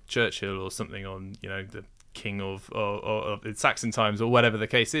something on Churchill or something on, you know, the king of or Saxon times or whatever the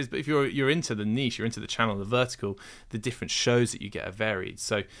case is. But if you're into the niche, you're into the channel, the vertical, the different shows that you get are varied.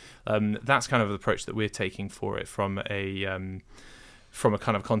 So that's kind of the approach that we're taking for it from a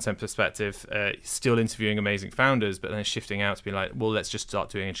kind of content perspective, still interviewing amazing founders, but then shifting out to be like, well, let's just start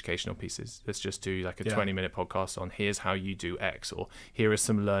doing educational pieces. Let's just do like a 20-minute podcast on here's how you do X, or here is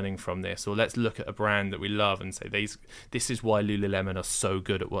some learning from this, or let's look at a brand that we love and say this is why Lululemon are so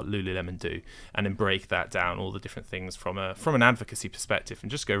good at what Lululemon do, and then break that down, all the different things from an advocacy perspective,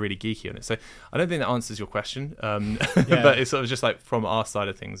 and just go really geeky on it. So I don't think that answers your question, but it's sort of just like from our side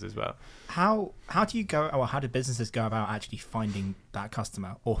of things as well. How do you go, or how do businesses go about actually finding that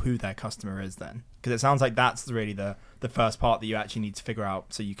customer, or who their customer is then? Because it sounds like that's really the first part that you actually need to figure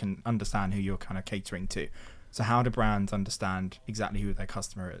out so you can understand who you're kind of catering to. So how do brands understand exactly who their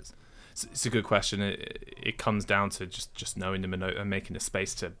customer is? It's a good question. It comes down to just knowing them and making a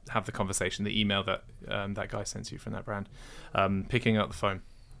space to have the conversation, the email that that guy sends you from that brand, picking up the phone.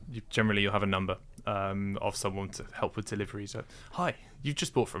 Generally, you'll have a number of someone to help with deliveries. Hi, you've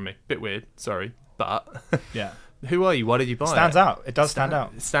just bought from me. Bit weird, sorry, but who are you? Why did you buy it? Stands out. It does stand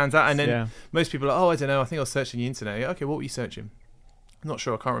out. It stands out, and then most people are like, oh, I don't know. I think I was searching the internet. Okay, what were you searching? I'm not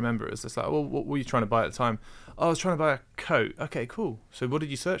sure. I can't remember. It's just like, well, what were you trying to buy at the time? Oh, I was trying to buy a coat. Okay, cool. So what did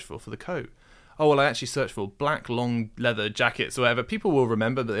you search for the coat? Oh, well, I actually searched for black long leather jackets or whatever. People will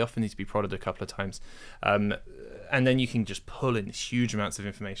remember, but they often need to be prodded a couple of times. And then you can just pull in huge amounts of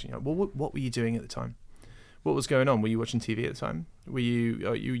information. You're like, well, what were you doing at the time? What was going on? Were you watching TV at the time? Were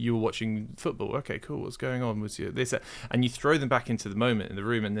you were watching football? Okay, cool. What's going on? Was you this? And you throw them back into the moment in the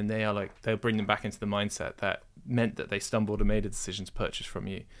room, and then they'll bring them back into the mindset that meant that they stumbled and made a decision to purchase from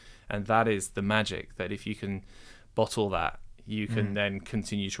you. And that is the magic, that if you can bottle that, you can then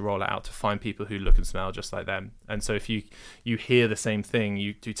continue to roll it out to find people who look and smell just like them. And so if you hear the same thing,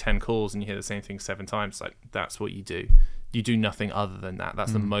 you do 10 calls and you hear the same thing 7 times, like that's what you do. You do nothing other than that.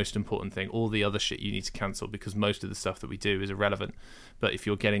 That's the most important thing. All the other shit you need to cancel, because most of the stuff that we do is irrelevant. But if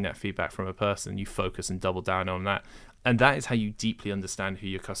you're getting that feedback from a person, you focus and double down on that. And that is how you deeply understand who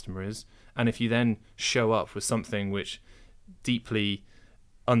your customer is. And if you then show up with something which deeply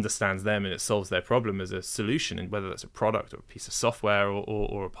understands them and it solves their problem as a solution, and whether that's a product or a piece of software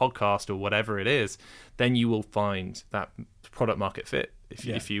or a podcast or whatever it is, then you will find that product market fit,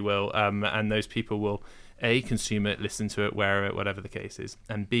 if you will, and those people will A, consume it, listen to it, wear it, whatever the case is,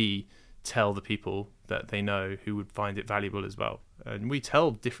 and B, tell the people that they know who would find it valuable as well. And we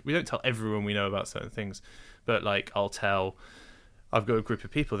don't tell everyone we know about certain things, but like I've got a group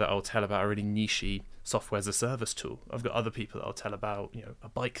of people that I'll tell about a really niche software as a service tool. I've got other people that I'll tell about, a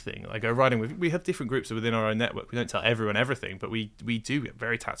bike thing I go riding with. We have different groups within our own network. We don't tell everyone everything, but we do get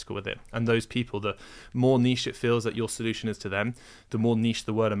very tactical with it. And those people, the more niche it feels that your solution is to them, the more niche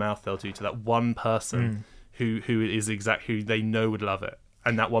the word of mouth they'll do to that one person who is who they know would love it.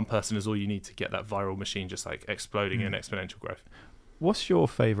 And that one person is all you need to get that viral machine just like exploding in exponential growth. What's your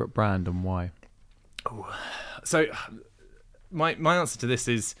favorite brand and why? So my answer to this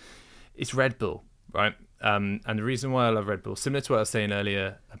is it's Red Bull, right? And the reason why I love Red Bull, similar to what I was saying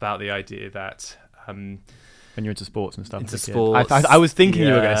earlier about the idea that when you're into sports and stuff. Into sports, I was thinking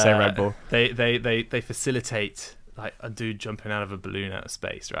you were going to say Red Bull. They facilitate like a dude jumping out of a balloon out of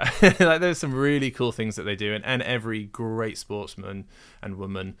space, right? Like there's some really cool things that they do, and every great sportsman and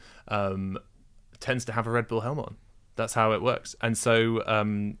woman tends to have a Red Bull helmet on. That's how it works, and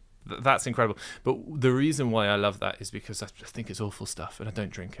so that's incredible. But the reason why I love that is because I think it's awful stuff, and I don't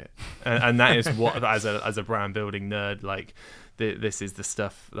drink it, and that is what as a brand building nerd, like this is the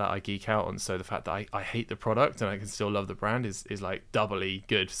stuff that I geek out on. So the fact that I hate the product and I can still love the brand is like doubly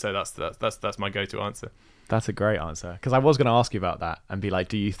good. So that's my go-to answer. That's a great answer, because I was going to ask you about that and be like,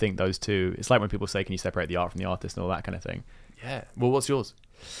 do you think those two, it's like when people say, can you separate the art from the artist and all that kind of thing? Yeah. Well, what's yours?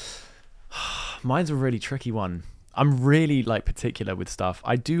 Mine's a really tricky one. I'm really like particular with stuff.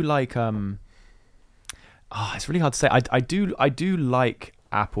 I do like it's really hard to say. I do like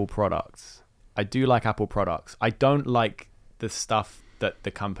Apple products. I do like Apple products. I don't like the stuff that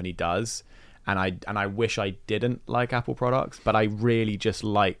the company does, and I wish I didn't like Apple products, but I really just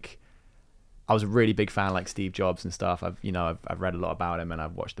like. I was a really big fan, like Steve Jobs and stuff. I've read a lot about him, and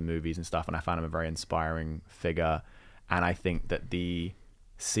I've watched the movies and stuff, and I found him a very inspiring figure. And I think that the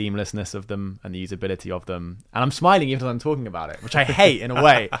seamlessness of them and the usability of them, and I'm smiling even as I'm talking about it, which I hate in a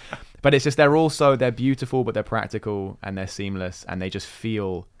way, but it's just they're beautiful, but they're practical and they're seamless, and they just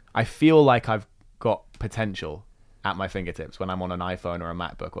I feel like I've got potential at my fingertips when I'm on an iPhone or a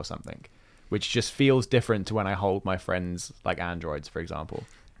MacBook or something, which just feels different to when I hold my friends like Androids, for example.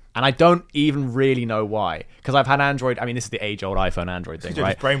 And I don't even really know why, because I've had Android. I mean, this is the age-old iPhone Android thing, You're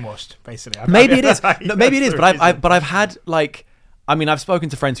right? just brainwashed, basically. Maybe it is. No, maybe it is. But I've had like, I mean, I've spoken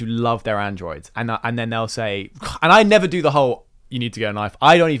to friends who love their Androids, and then they'll say, and I never do the whole you need to get an iPhone.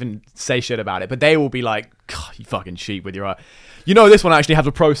 I don't even say shit about it, but they will be like, you fucking cheat with your. This one actually has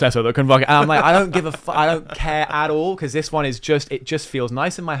a processor that can fucking. And I'm like, I don't give a I don't care at all, because this one is it just feels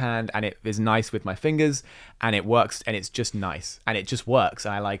nice in my hand, and it is nice with my fingers, and it works, and it's just nice, and it just works,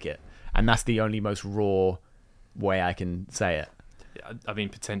 and I like it, and that's the only most raw way I can say it. I mean,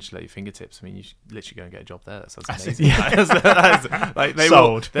 potentially at your fingertips. I mean, you should literally go and get a job there. That sounds amazing. Yeah. Like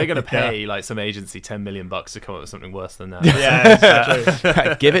they're going to pay like some agency $10 million to come up with something worse than that.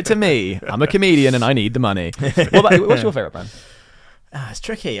 Yeah, give it to me. I'm a comedian and I need the money. What's your favorite brand? It's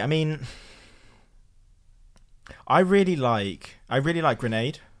tricky. I mean, I really like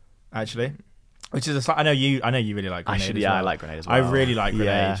Grenade, actually, which is I know you really like Grenade. As well. I like Grenade as well. I really like Grenade.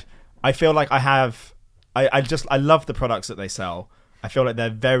 Yeah. I feel like I love the products that they sell. I feel like they're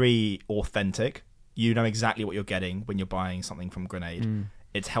very authentic. You know exactly what you're getting when you're buying something from Grenade.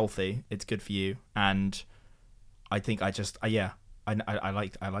 It's healthy. It's good for you, and I think I like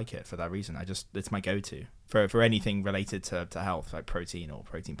it for that reason. It's my go-to for anything related to health, like protein or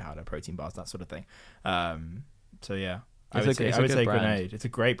protein powder, protein bars, that sort of thing. So yeah. I would say Grenade. It's a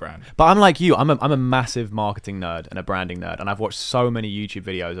great brand. But I'm like you. I'm a massive marketing nerd and a branding nerd, and I've watched so many YouTube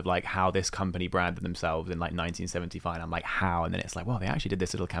videos of like how this company branded themselves in like 1975. And I'm like, how? And then it's like, well, they actually did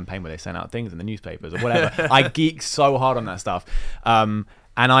this little campaign where they sent out things in the newspapers or whatever. I geek so hard on that stuff. And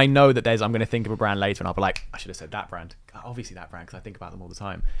I know that I'm going to think of a brand later, and I'll be like, I should have said that brand. Obviously that brand, because I think about them all the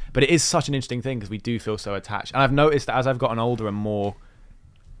time. But it is such an interesting thing because we do feel so attached. And I've noticed that as I've gotten older and more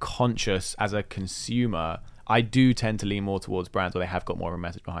conscious as a consumer, I do tend to lean more towards brands where they have got more of a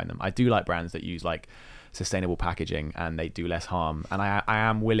message behind them. I do like brands that use like sustainable packaging and they do less harm. And I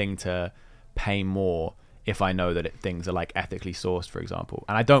am willing to pay more if I know that things are like ethically sourced, for example.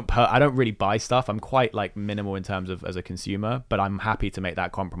 And I don't really buy stuff. I'm quite like minimal in terms of as a consumer, but I'm happy to make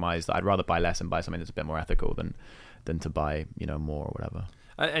that compromise that I'd rather buy less and buy something that's a bit more ethical than to buy, more or whatever.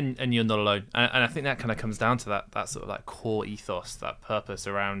 And you're not alone. And I think that kind of comes down to that sort of like core ethos, that purpose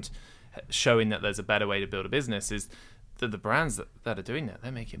around showing that there's a better way to build a business is that the brands that are doing that, they're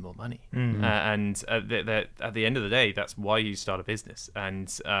making more money. And at the end of the day, that's why you start a business. And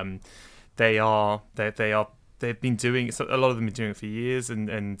they've been doing it, a lot of them have been doing it for years,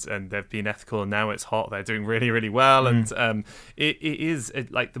 and they've been ethical, and now it's hot. They're doing really, really well. And it is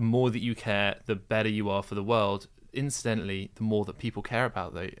like the more that you care, the better you are for the world. Incidentally, the more that people care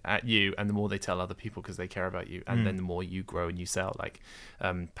about you, and the more they tell other people because they care about you, and then the more you grow and you sell. Like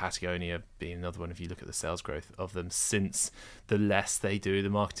Patagonia being another one. If you look at the sales growth of them since, the less they do the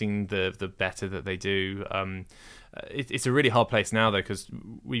marketing, the better that they do. It's a really hard place now though, because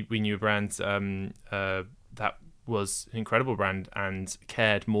we knew a brand that was an incredible brand and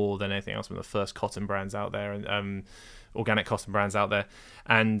cared more than anything else. One of the first cotton brands out there, and organic cotton brands out there,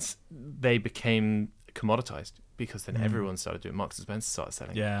 and they became commoditized because then everyone started doing. Marks and Spencer started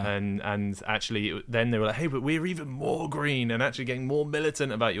selling, and actually then they were like, hey, but we're even more green, and actually getting more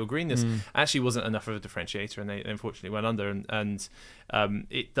militant about your greenness actually wasn't enough of a differentiator, and they unfortunately went under. And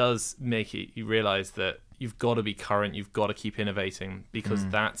it does make you realize that you've got to be current, you've got to keep innovating, because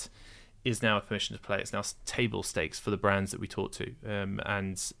that is now a permission to play. It's now table stakes for the brands that we talk to,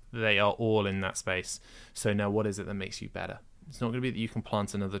 and they are all in that space. So now what is it that makes you better? It's not going to be that you can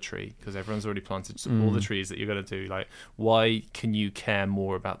plant another tree, because everyone's already planted all the trees that you're going to do. Like, why can you care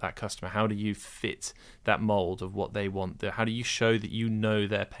more about that customer? How do you fit that mold of what they want? How do you show that you know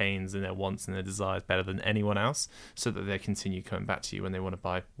their pains and their wants and their desires better than anyone else, so that they continue coming back to you when they want to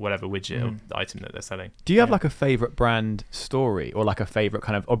buy whatever widget or item that they're selling? Do you have like a favorite brand story, or like a favorite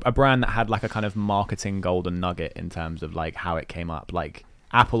kind of, or a brand that had like a kind of marketing golden nugget in terms of like how it came up? Like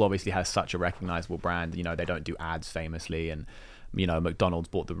Apple obviously has such a recognizable brand, they don't do ads famously, McDonald's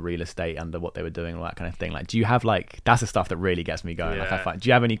bought the real estate under what they were doing, all that kind of thing. Like, do you have like, that's the stuff that really gets me going. Like, I find, do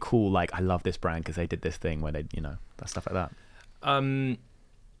you have any cool, like, I love this brand because they did this thing where they, that stuff like that?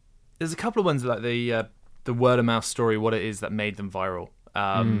 There's a couple of ones like the word of mouth story, what it is that made them viral.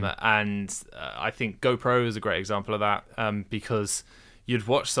 And I think GoPro is a great example of that, because you'd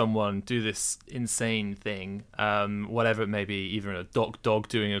watch someone do this insane thing, whatever it may be, either a dog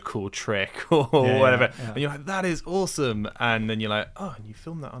doing a cool trick or whatever, and you're like, that is awesome, and then you're like, oh, and you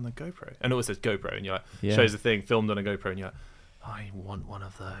filmed that on a GoPro, and it always says GoPro, and you're like, shows the thing filmed on a GoPro, and you're like, I want one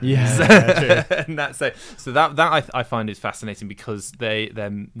of those. And that's it. So that I find is fascinating, because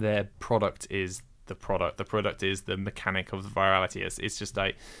their product is the product. The product is the mechanic of the virality. It's just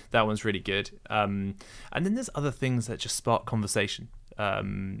like, that one's really good. And then there's other things that just spark conversation.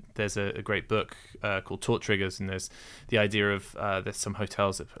 There's a great book called Talk Triggers, and there's the idea of there's some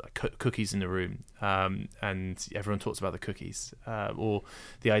hotels that put like cookies in the room, and everyone talks about the cookies, or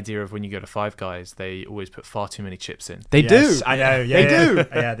the idea of when you go to Five Guys, they always put far too many chips in. They do. I know. They do.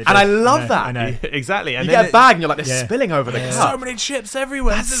 They do. And I love that. I know. Exactly. And You then get a bag and you're like, they're spilling over the There's cup. so many chips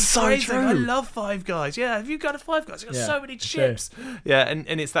everywhere. That's This is so crazy. true. I love Five Guys. Yeah, have you got a Five Guys? You've got so many it's true. chips. Yeah,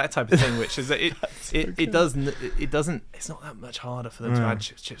 and it's that type of thing, which is that it doesn't. It's not that much harder for them to add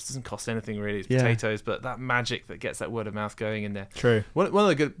chips. Chips doesn't cost anything really. It's potatoes, but that magic that gets that word of mouth going in there. True. One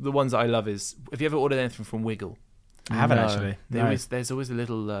of the ones that I love is, have you ever ordered anything from Wiggle? I haven't actually. There's always a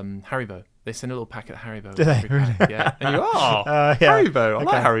little Haribo. They send a little packet of Haribo. Do they? every pack. Yeah. And you go, yeah. Haribo. I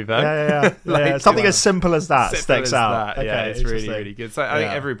like Haribo. Yeah. Like, Something as simple as that Simple sticks as out. that. Yeah, Okay, it's really, interesting. really good. So I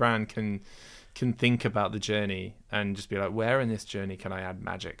think every brand can think about the journey and just be like, where in this journey can I add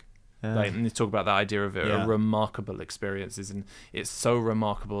magic? Like, and you talk about that idea of a remarkable experiences, and it's so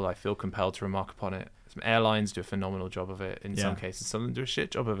remarkable, I feel compelled to remark upon it. Some airlines do a phenomenal job of it in some cases. Some of them do a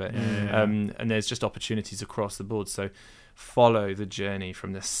shit job of it. And there's just opportunities across the board. So follow the journey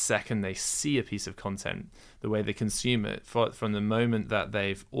from the second they see a piece of content, the way they consume it, from the moment that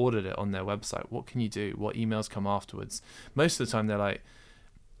they've ordered it on their website. What can you do? What emails come afterwards? Most of the time they're like,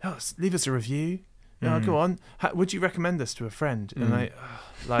 oh, leave us a review. No, go on. Would you recommend this to a friend? And like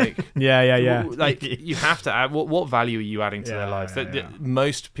like you have to add what value are you adding to their lives?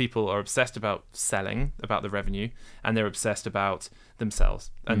 Most people are obsessed about selling, about the revenue, and they're obsessed about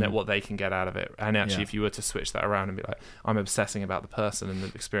themselves and that what they can get out of it. And actually, if you were to switch that around and be like, I'm obsessing about the person and the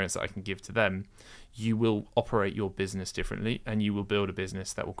experience that I can give to them, you will operate your business differently, and you will build a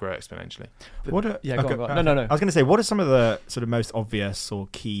business that will grow exponentially. Go on. No. I was going to say, what are some of the sort of most obvious or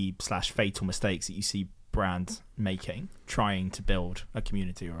key / fatal mistakes that you see brands making trying to build a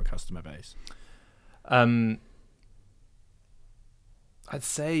community or a customer base? I'd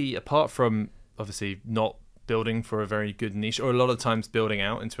say, apart from obviously not building for a very good niche, or a lot of times building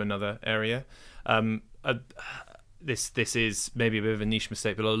out into another area, this is maybe a bit of a niche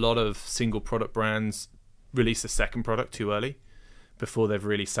mistake, but a lot of single product brands release a second product too early, before they've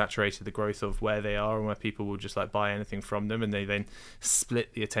really saturated the growth of where they are and where people will just like buy anything from them, and they then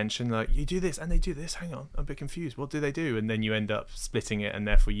split the attention. Like, you do this and they do this. Hang on, I'm a bit confused. What do they do? And then you end up splitting it, and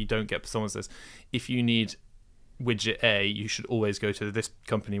therefore you don't get someone says, if you need widget A, you should always go to this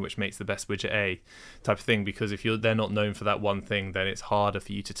company which makes the best widget A type of thing, because if they're not known for that one thing, then it's harder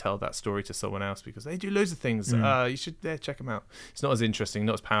for you to tell that story to someone else, because they do loads of things. You should check them out. It's not as interesting,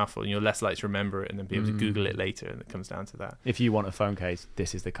 not as powerful, and you're less likely to remember it and then be able to Google it later, and it comes down to that. If you want a phone case,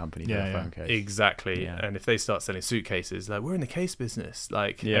 this is the company for a phone case. Exactly. And if they start selling suitcases, like, we're in the case business,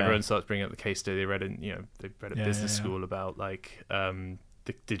 like everyone starts bringing up the case study they read in, they read at business school about like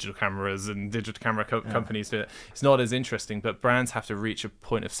the digital cameras and digital camera companies. It's not as interesting, but brands have to reach a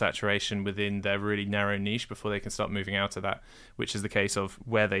point of saturation within their really narrow niche before they can start moving out of that, which is the case of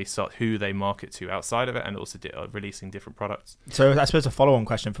where they start, who they market to outside of it, and also releasing different products. So I suppose a follow-on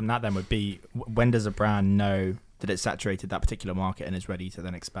question from that then would be, when does a brand know that it's saturated that particular market and is ready to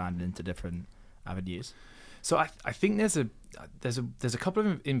then expand into different avenues? So I think there's a couple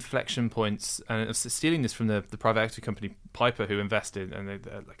of inflection points, and I'm stealing this from the private equity company Piper, who invested, and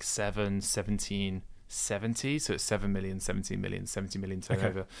they're like 7, 17, 70, so it's 7 million, 17 million, 70 million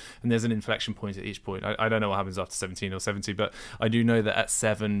turnover. And there's an inflection point at each point. I don't know what happens after 17 or 70, but I do know that at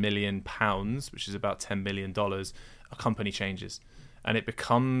 £7 million, which is about $10 million, a company changes and it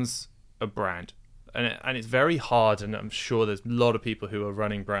becomes a brand. And it's very hard, and I'm sure there's a lot of people who are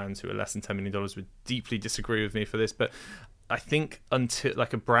running brands who are less than $10 million would deeply disagree with me for this, but I think until,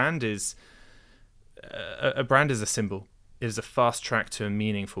 like, a brand is a symbol. It is a fast track to a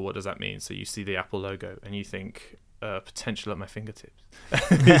meaning for what does that mean. So you see the Apple logo and you think potential at my fingertips.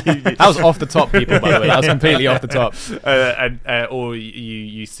 That was off the top, people, by the way. That was completely off the top. Or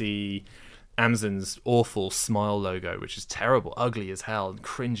you see Amazon's awful smile logo, which is terrible, ugly as hell, and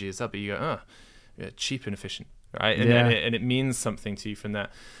cringy as up. But you go, yeah, cheap and efficient, right? And it means something to you from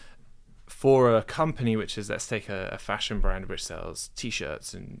that. For a company which is, let's take a fashion brand which sells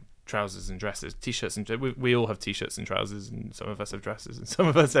t-shirts and trousers and dresses, t-shirts and we all have t-shirts and trousers, and some of us have dresses, and some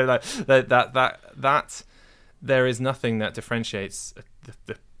of us are like that. There is nothing that differentiates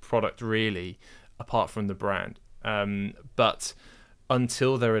the product really, apart from the brand. But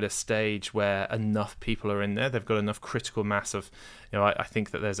until they're at a stage where enough people are in there, they've got enough critical mass of, I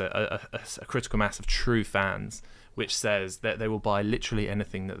think that there's a critical mass of true fans, which says that they will buy literally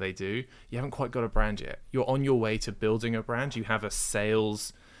anything that they do. You haven't quite got a brand yet. You're on your way to building a brand. You have a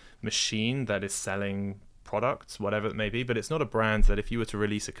sales machine that is selling products, whatever it may be, but it's not a brand that if you were to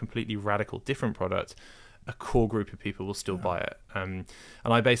release a completely radical different product, a core group of people will still buy it. And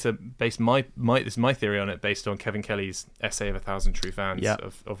I base my this is my theory on it based on Kevin Kelly's essay of 1,000 True Fans,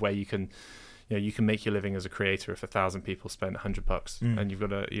 of where you can make your living as a creator if 1,000 people spend $100, and you've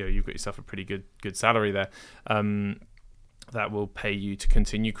got yourself a pretty good salary there. That will pay you to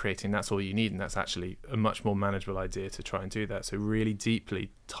continue creating. That's all you need, and that's actually a much more manageable idea to try and do that. So really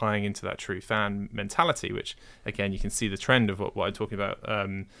deeply tying into that true fan mentality, which again you can see the trend of what I'm talking about.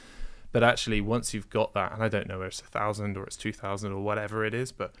 But actually, once you've got that, and I don't know whether it's 1,000 or it's 2,000 or whatever it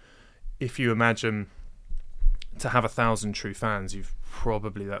is, but if you imagine to have 1,000 true fans, you've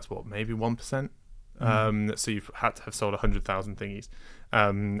probably, that's what, maybe 1%. So you've had to have sold 100,000 thingies.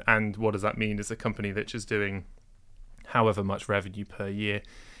 And what does that mean? As a company that's just doing however much revenue per year,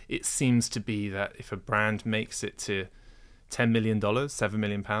 it seems to be that if a brand makes it to $10 million, £7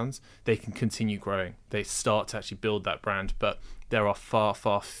 million, they can continue growing. They start to actually build that brand, but there are far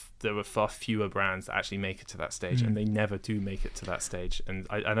fewer brands that actually make it to that stage, and they never do make it to that stage. And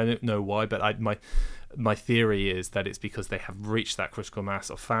I don't know why, but my theory is that it's because they have reached that critical mass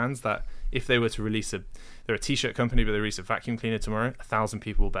of fans that if they were to release they're a t-shirt company, but they release a vacuum cleaner tomorrow, 1,000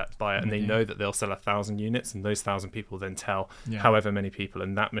 people will buy it, and they know that they'll sell 1,000 units, and those 1,000 people then tell however many people,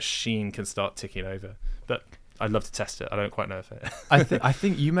 and that machine can start ticking over. But I'd love to test it. I don't quite know if it. I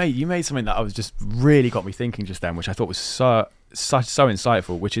think you made something that I was just really got me thinking just then, which I thought was so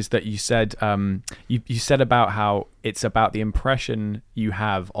insightful. Which is that you said you said about how it's about the impression you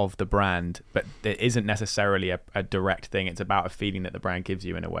have of the brand, but it isn't necessarily a direct thing. It's about a feeling that the brand gives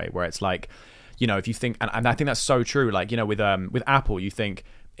you in a way where it's like, if you think, and I think that's so true. Like with Apple, you think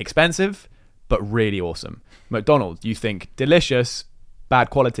expensive but really awesome. McDonald's, you think delicious, bad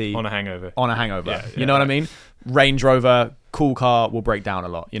quality on a hangover. Yeah, you know what I mean? Range Rover, cool car, will break down a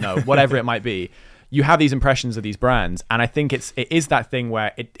lot, whatever it might be. You have these impressions of these brands, and I think it is that thing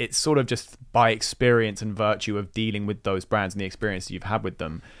where it's sort of just by experience and virtue of dealing with those brands and the experience you've had with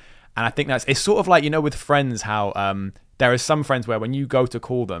them. And I think it's sort of like, with friends, how there are some friends where when you go to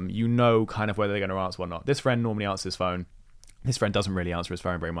call them, kind of whether they're going to answer or not. This friend normally answers his phone. This friend doesn't really answer his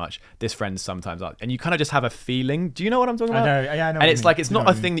phone very much. This friend sometimes answers. And you kind of just have a feeling. Do you know what I'm talking about? I know. And it's like, it's not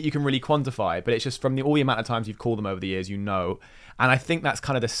a thing that you can really quantify, but it's just from all the amount of times you've called them over the years, And I think that's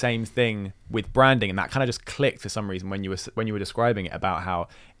kind of the same thing with branding. And that kind of just clicked for some reason when you were describing it, about how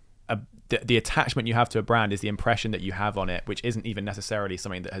the attachment you have to a brand is the impression that you have on it, which isn't even necessarily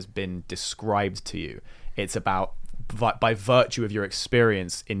something that has been described to you. It's about by virtue of your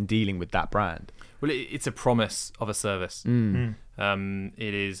experience in dealing with that brand. Well, it's a promise of a service.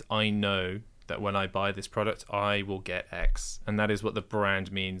 It is, I know that when I buy this product, I will get X, and that is what the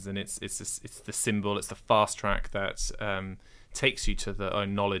brand means. And it's the symbol, it's the fast track that takes you to the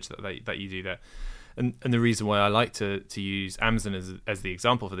knowledge that you do there. And the reason why I like to use Amazon as the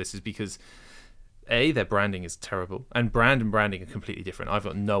example for this is because their branding is terrible, and branding are completely different. I've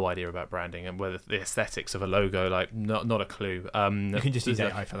got no idea about branding and whether the aesthetics of a logo, like not a clue. You can just use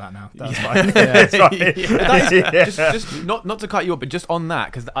AI for that now. That's fine. Just not to cut you off, but just on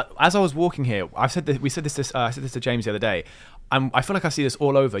that, because as I was walking here, I said this to James the other day. I feel like I see this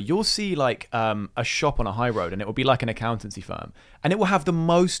all over. You'll see like a shop on a high road, and it will be like an accountancy firm, and it will have the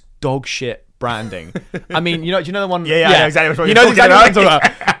most dog shit branding. I mean, do you know the one? Yeah, I know exactly what you're talking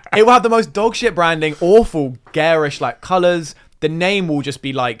about. It will have the most dog shit branding, awful, garish like colours. The name will just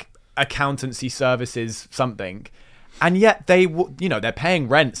be like accountancy services something. And yet they're paying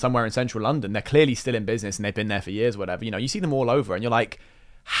rent somewhere in central London. They're clearly still in business and they've been there for years, whatever. You see them all over and you're like,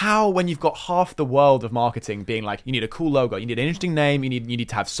 how, when you've got half the world of marketing being like, you need a cool logo, you need an interesting name, you need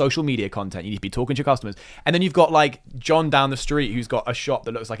to have social media content, you need to be talking to your customers, and then you've got like John down the street who's got a shop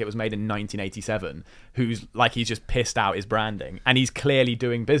that looks like it was made in 1987, who's like, he's just pissed out his branding and he's clearly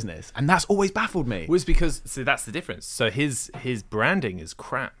doing business, and that's always baffled me. Well, it's because that's the difference. So his branding is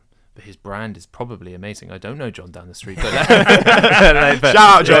crap, his brand is probably amazing. I don't know John down the street, but shout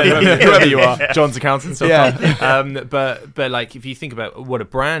out John, whoever you are, John's accountants. But like if you think about what a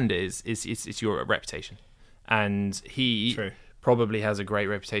brand is it's your reputation, and he probably has a great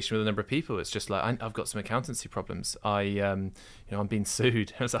reputation with a number of people. It's just like I've got some accountancy problems. I'm being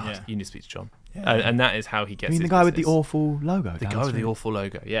sued. I was like, you need to speak to John. And that is how he gets. I mean, the guy with the awful logo. The guy with the awful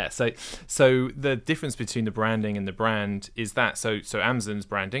logo. Yeah. So the difference between the branding and the brand is that. So Amazon's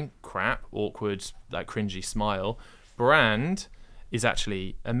branding, crap, awkward, like cringy smile. Brand is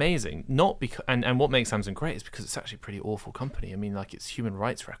actually amazing. Not because and what makes Amazon great is because it's actually a pretty awful company. I mean, like its human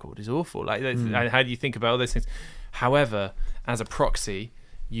rights record is awful. Like, how do you think about all those things? However, as a proxy,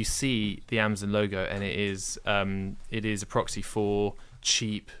 you see the Amazon logo, and it is a proxy for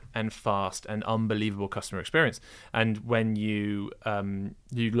cheap and fast and unbelievable customer experience. And when you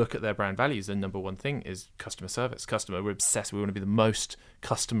look at their brand values, the number one thing is customer service. We're obsessed. We want to be the most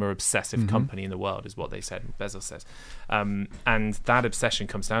customer obsessive company in the world, is what they said. Bezos says, and that obsession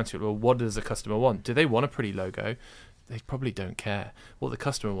comes down to, well, what does a customer want? Do they want a pretty logo? They probably don't care. What the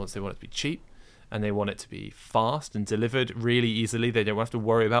customer wants, they want it to be cheap. And they want it to be fast and delivered really easily. They don't have to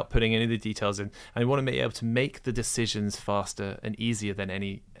worry about putting any of the details in. And they want to be able to make the decisions faster and easier than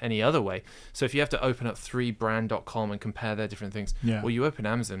any other way. So if you have to open up 3brand.com and compare their different things, well, you open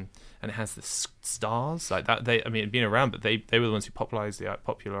Amazon and it has the stars like that. It'd been around, but they were the ones who popularized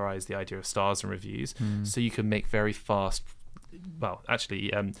the idea of stars and reviews. So you can make very fast,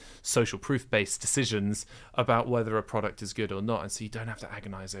 social proof-based decisions about whether a product is good or not, and so you don't have to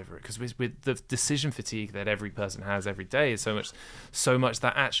agonize over it, because with the decision fatigue that every person has every day is so much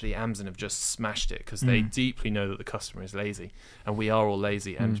that actually Amazon have just smashed it, because they deeply know that the customer is lazy, and we are all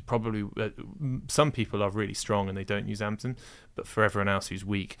lazy, and probably some people are really strong and they don't use Amazon, but for everyone else who's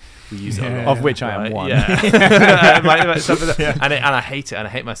weak, we use it a lot. Of which I am one. And I hate it, and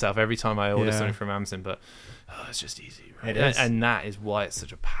I hate myself every time I order something from Amazon, but it's just easy. Right? It is. And that is why it's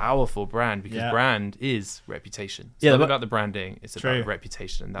such a powerful brand, because brand is reputation. It's not about the branding, it's about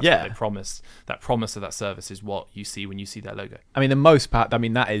reputation, and that's what they promise. That promise of that service is what you see when you see their logo. I mean,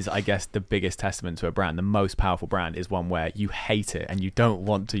 that is, I guess, the biggest testament to a brand. The most powerful brand is one where you hate it and you don't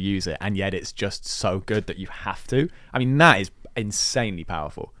want to use it, and yet it's just so good that you have to. I mean, that is insanely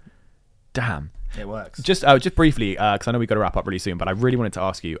powerful. Damn. It works. Just briefly, because I know we've got to wrap up really soon, but I really wanted to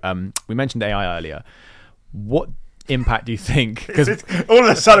ask you, we mentioned AI earlier. What impact do you think? Because all of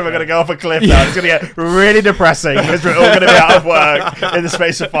a sudden we're going to go off a cliff now. It's going to get really depressing because we're all going to be out of work in the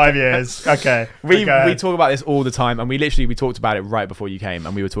space of 5 years. Okay. We talk about this all the time, and we talked about it right before you came,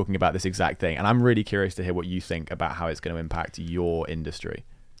 and we were talking about this exact thing. And I'm really curious to hear what you think about how it's going to impact your industry.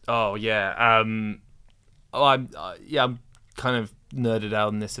 Oh yeah. I'm kind of nerded out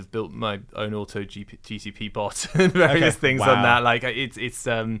on this. I've built my own auto GCP bot and various things on that. Like it's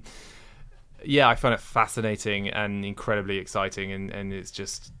I find it fascinating and incredibly exciting, and it's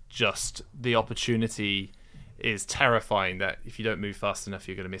just the opportunity is terrifying, that if you don't move fast enough,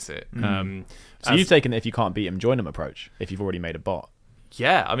 you're going to miss it. So you've taken the if you can't beat them, join them approach if you've already made a bot.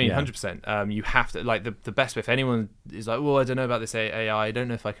 Yeah, I mean, 100%. You have to, like, the best way, if anyone is like, well, I don't know about this AI, I don't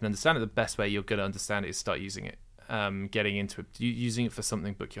know if I can understand it, the best way you're going to understand it is start using it. Getting into it, using it for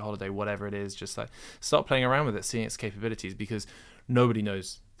something, book your holiday, whatever it is, just like start playing around with it, seeing its capabilities, because nobody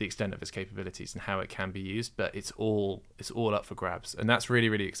knows the extent of its capabilities and how it can be used, but it's all up for grabs, and that's really,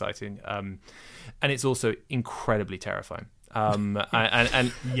 really exciting. And it's also incredibly terrifying.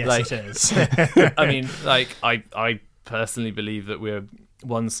 And yes, like, it is. I mean, like I personally believe that we're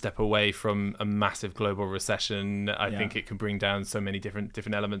one step away from a massive global recession. I think it can bring down so many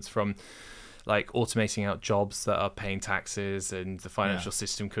different elements, from like automating out jobs that are paying taxes, and the financial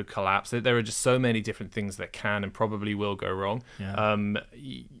system could collapse. There are just so many different things that can and probably will go wrong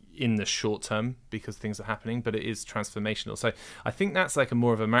in the short term, because things are happening, but it is transformational. So I think that's like a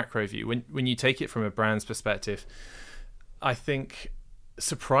more of a macro view. When you take it from a brand's perspective, I think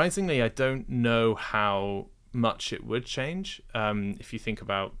surprisingly, I don't know how much it would change. If you think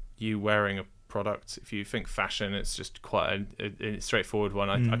about you wearing a product, if you think fashion, it's just quite a straightforward one.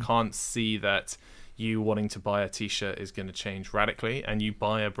 I can't see that you wanting to buy a t-shirt is going to change radically, and you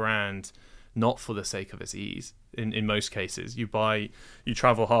buy a brand not for the sake of its ease. In most cases, you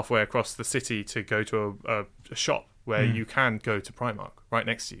travel halfway across the city to go to a shop where you can go to Primark right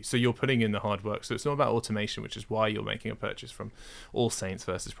next to you. So you're putting in the hard work. So it's not about automation, which is why you're making a purchase from All Saints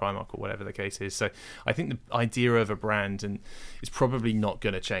versus Primark or whatever the case is. So I think the idea of a brand is probably not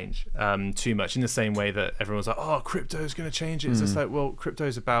going to change too much, in the same way that everyone's like, oh, crypto is going to change it. It's just like, well, crypto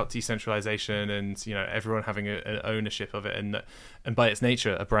is about decentralization and, you know, everyone having an ownership of it. And by its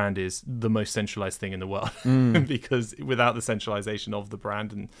nature, a brand is the most centralized thing in the world because without the centralization of the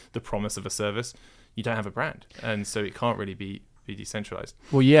brand and the promise of a service, you don't have a brand, and so it can't really be decentralized.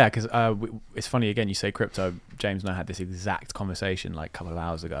 Well, yeah, because it's funny, again, you say crypto. James and I had this exact conversation like a couple of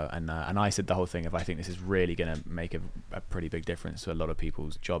hours ago, and I said the whole thing of, I think this is really going to make a pretty big difference to a lot of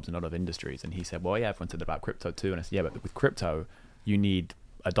people's jobs and a lot of industries. And he said, well, yeah, everyone said about crypto too. And I said, yeah, but with crypto, you need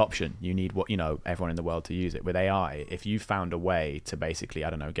adoption. You need everyone in the world to use it. With AI, if you found a way to basically, I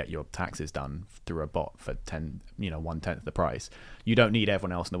don't know, get your taxes done through a bot for 1/10 the price, you don't need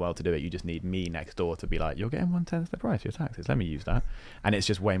everyone else in the world to do it. You just need me next door to be like, you're getting 1/10 the price for your taxes, let me use that. And it's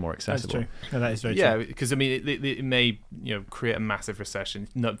just way more accessible. That's true. No, that is very true. Yeah, because I mean, it may create a massive recession,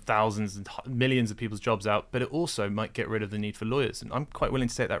 thousands and millions of people's jobs out, but it also might get rid of the need for lawyers, and I'm quite willing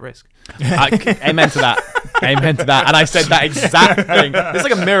to take that risk. Amen to that. Amen to that. And I said that exact thing. It's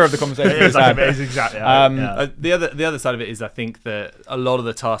like a mirror of the conversation. It is exactly. The other side of it is, I think that a lot of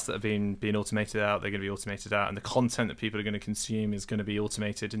the tasks that have been automated out, they're going to be automated out, and the content that people are going to consume is going to be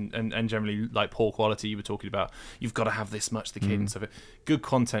automated and generally like poor quality. You were talking about, you've got to have this much, the cadence of it. Good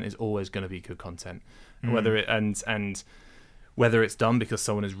content is always going to be good content, whether it and whether it's done because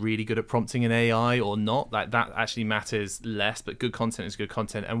someone is really good at prompting an AI or not, like that actually matters less. But good content is good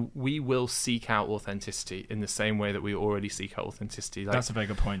content, and we will seek out authenticity in the same way that we already seek out authenticity. Like, that's a very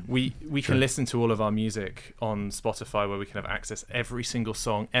good point. We can listen to all of our music on Spotify, where we can have access every single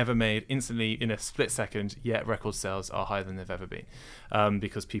song ever made instantly in a split second, yet record sales are higher than they've ever been,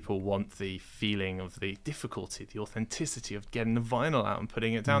 because people want the feeling of the difficulty, the authenticity of getting the vinyl out and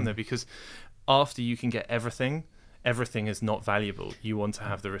putting it down there, because after you can get everything is not valuable. You want to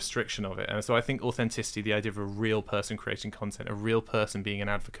have the restriction of it. And so I think authenticity, the idea of a real person creating content, a real person being an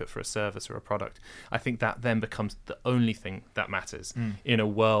advocate for a service or a product, I think that then becomes the only thing that matters in a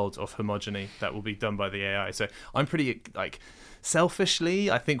world of homogeny that will be done by the AI. So I'm pretty, selfishly,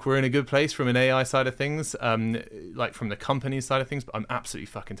 I think we're in a good place from an AI side of things, like from the company side of things, but I'm absolutely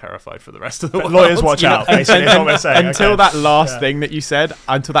fucking terrified for the rest of the world. Lawyers watch out, basically, is what we're saying. Until that last thing that you said,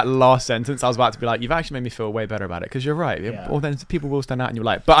 until that last sentence, I was about to be like, you've actually made me feel way better about it, because you're right. Yeah. Well, then people will stand out and you're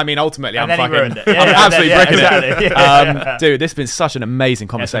like, but I mean, ultimately, I'm ruined it. I'm absolutely bricking it. Exactly. Dude, this has been such an amazing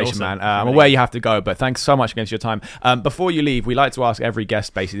conversation, awesome. man. I'm aware you have to go, but thanks so much again for your time. Before you leave, we like to ask every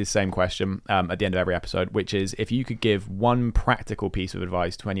guest basically the same question at the end of every episode, which is, if you could give one practical piece of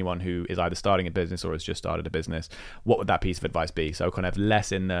advice to anyone who is either starting a business or has just started a business, what would that piece of advice be? So kind of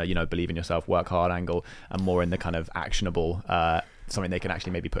less in the, believe in yourself, work hard angle, and more in the kind of actionable, something they can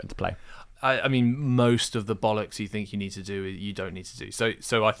actually maybe put into play. I mean, most of the bollocks you think you need to do, you don't need to do.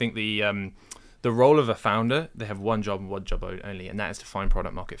 So I think the role of a founder, they have one job and one job only, and that is to find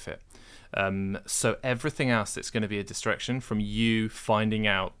product market fit. So everything else that's going to be a distraction from you finding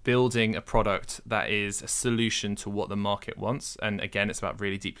out, building a product that is a solution to what the market wants. And again, it's about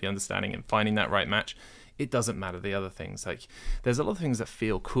really deeply understanding and finding that right match. It doesn't matter the other things. Like, there's a lot of things that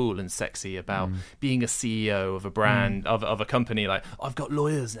feel cool and sexy about being a CEO of a brand, of a company. Like, I've got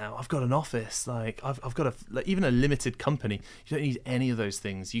lawyers now, I've got an office, like I've got even a limited company. You don't need any of those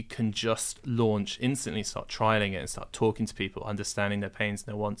things. You can just launch instantly, start trialing it and start talking to people, understanding their pains and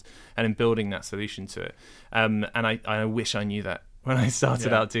their wants, and then building that solution to it. And I wish I knew that when I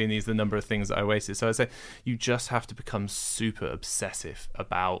started out doing these, the number of things that I wasted. So I say you just have to become super obsessive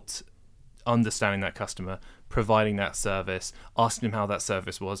about understanding that customer, providing that service, asking them how that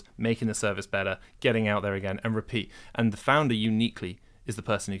service was, making the service better, getting out there again, and repeat. And the founder uniquely is the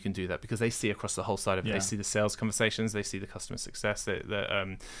person who can do that, because they see across the whole side of it. They see the sales conversations, they see the customer success,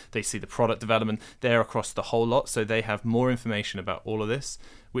 they see the product development. They're across the whole lot, so they have more information about all of this,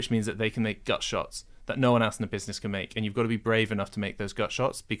 which means that they can make gut shots that no one else in the business can make. And you've got to be brave enough to make those gut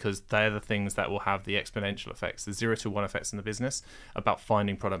shots, because they're the things that will have the exponential effects, the 0 to 1 effects in the business, about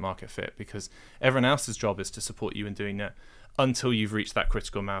finding product market fit, because everyone else's job is to support you in doing that until you've reached that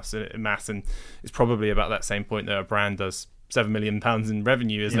critical mass. And it's probably about that same point that a brand does £7 million in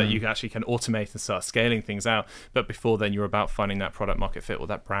revenue, is that you actually can automate and start scaling things out. But before then, you're about finding that product market fit or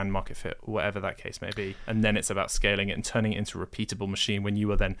that brand market fit, whatever that case may be. And then it's about scaling it and turning it into a repeatable machine when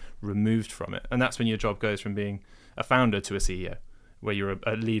you are then removed from it. And that's when your job goes from being a founder to a CEO, where you're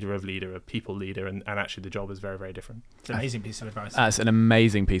a leader, a people leader, and actually the job is very, very different. It's an amazing piece of advice. That's an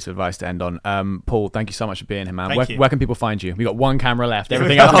amazing piece of advice to end on. Paul, thank you so much for being here, man. Thank you. Where can people find you? We got one camera left.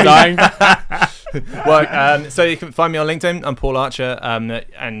 Everything else is dying. Well, so you can find me on LinkedIn. I'm Paul Archer,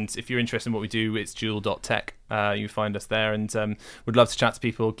 and if you're interested in what we do, it's dual.tech. You find us there, and would love to chat to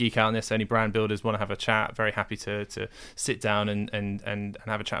people, geek out on this. Any brand builders want to have a chat, very happy to sit down and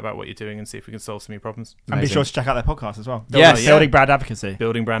have a chat about what you're doing and see if we can solve some of your problems. And be sure to check out their podcast as well. Yes. Building Brand Advocacy.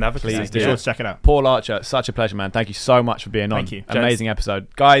 Building brand advocacy. Please Be do. sure to check it out. Paul Archer, such a pleasure, man. Thank you so much for being on. Thank you. Amazing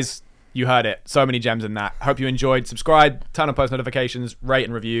episode. Guys, you heard it. So many gems in that. Hope you enjoyed. Subscribe, turn on post notifications, rate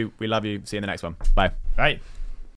and review. We love you. See you in the next one. Bye. Right.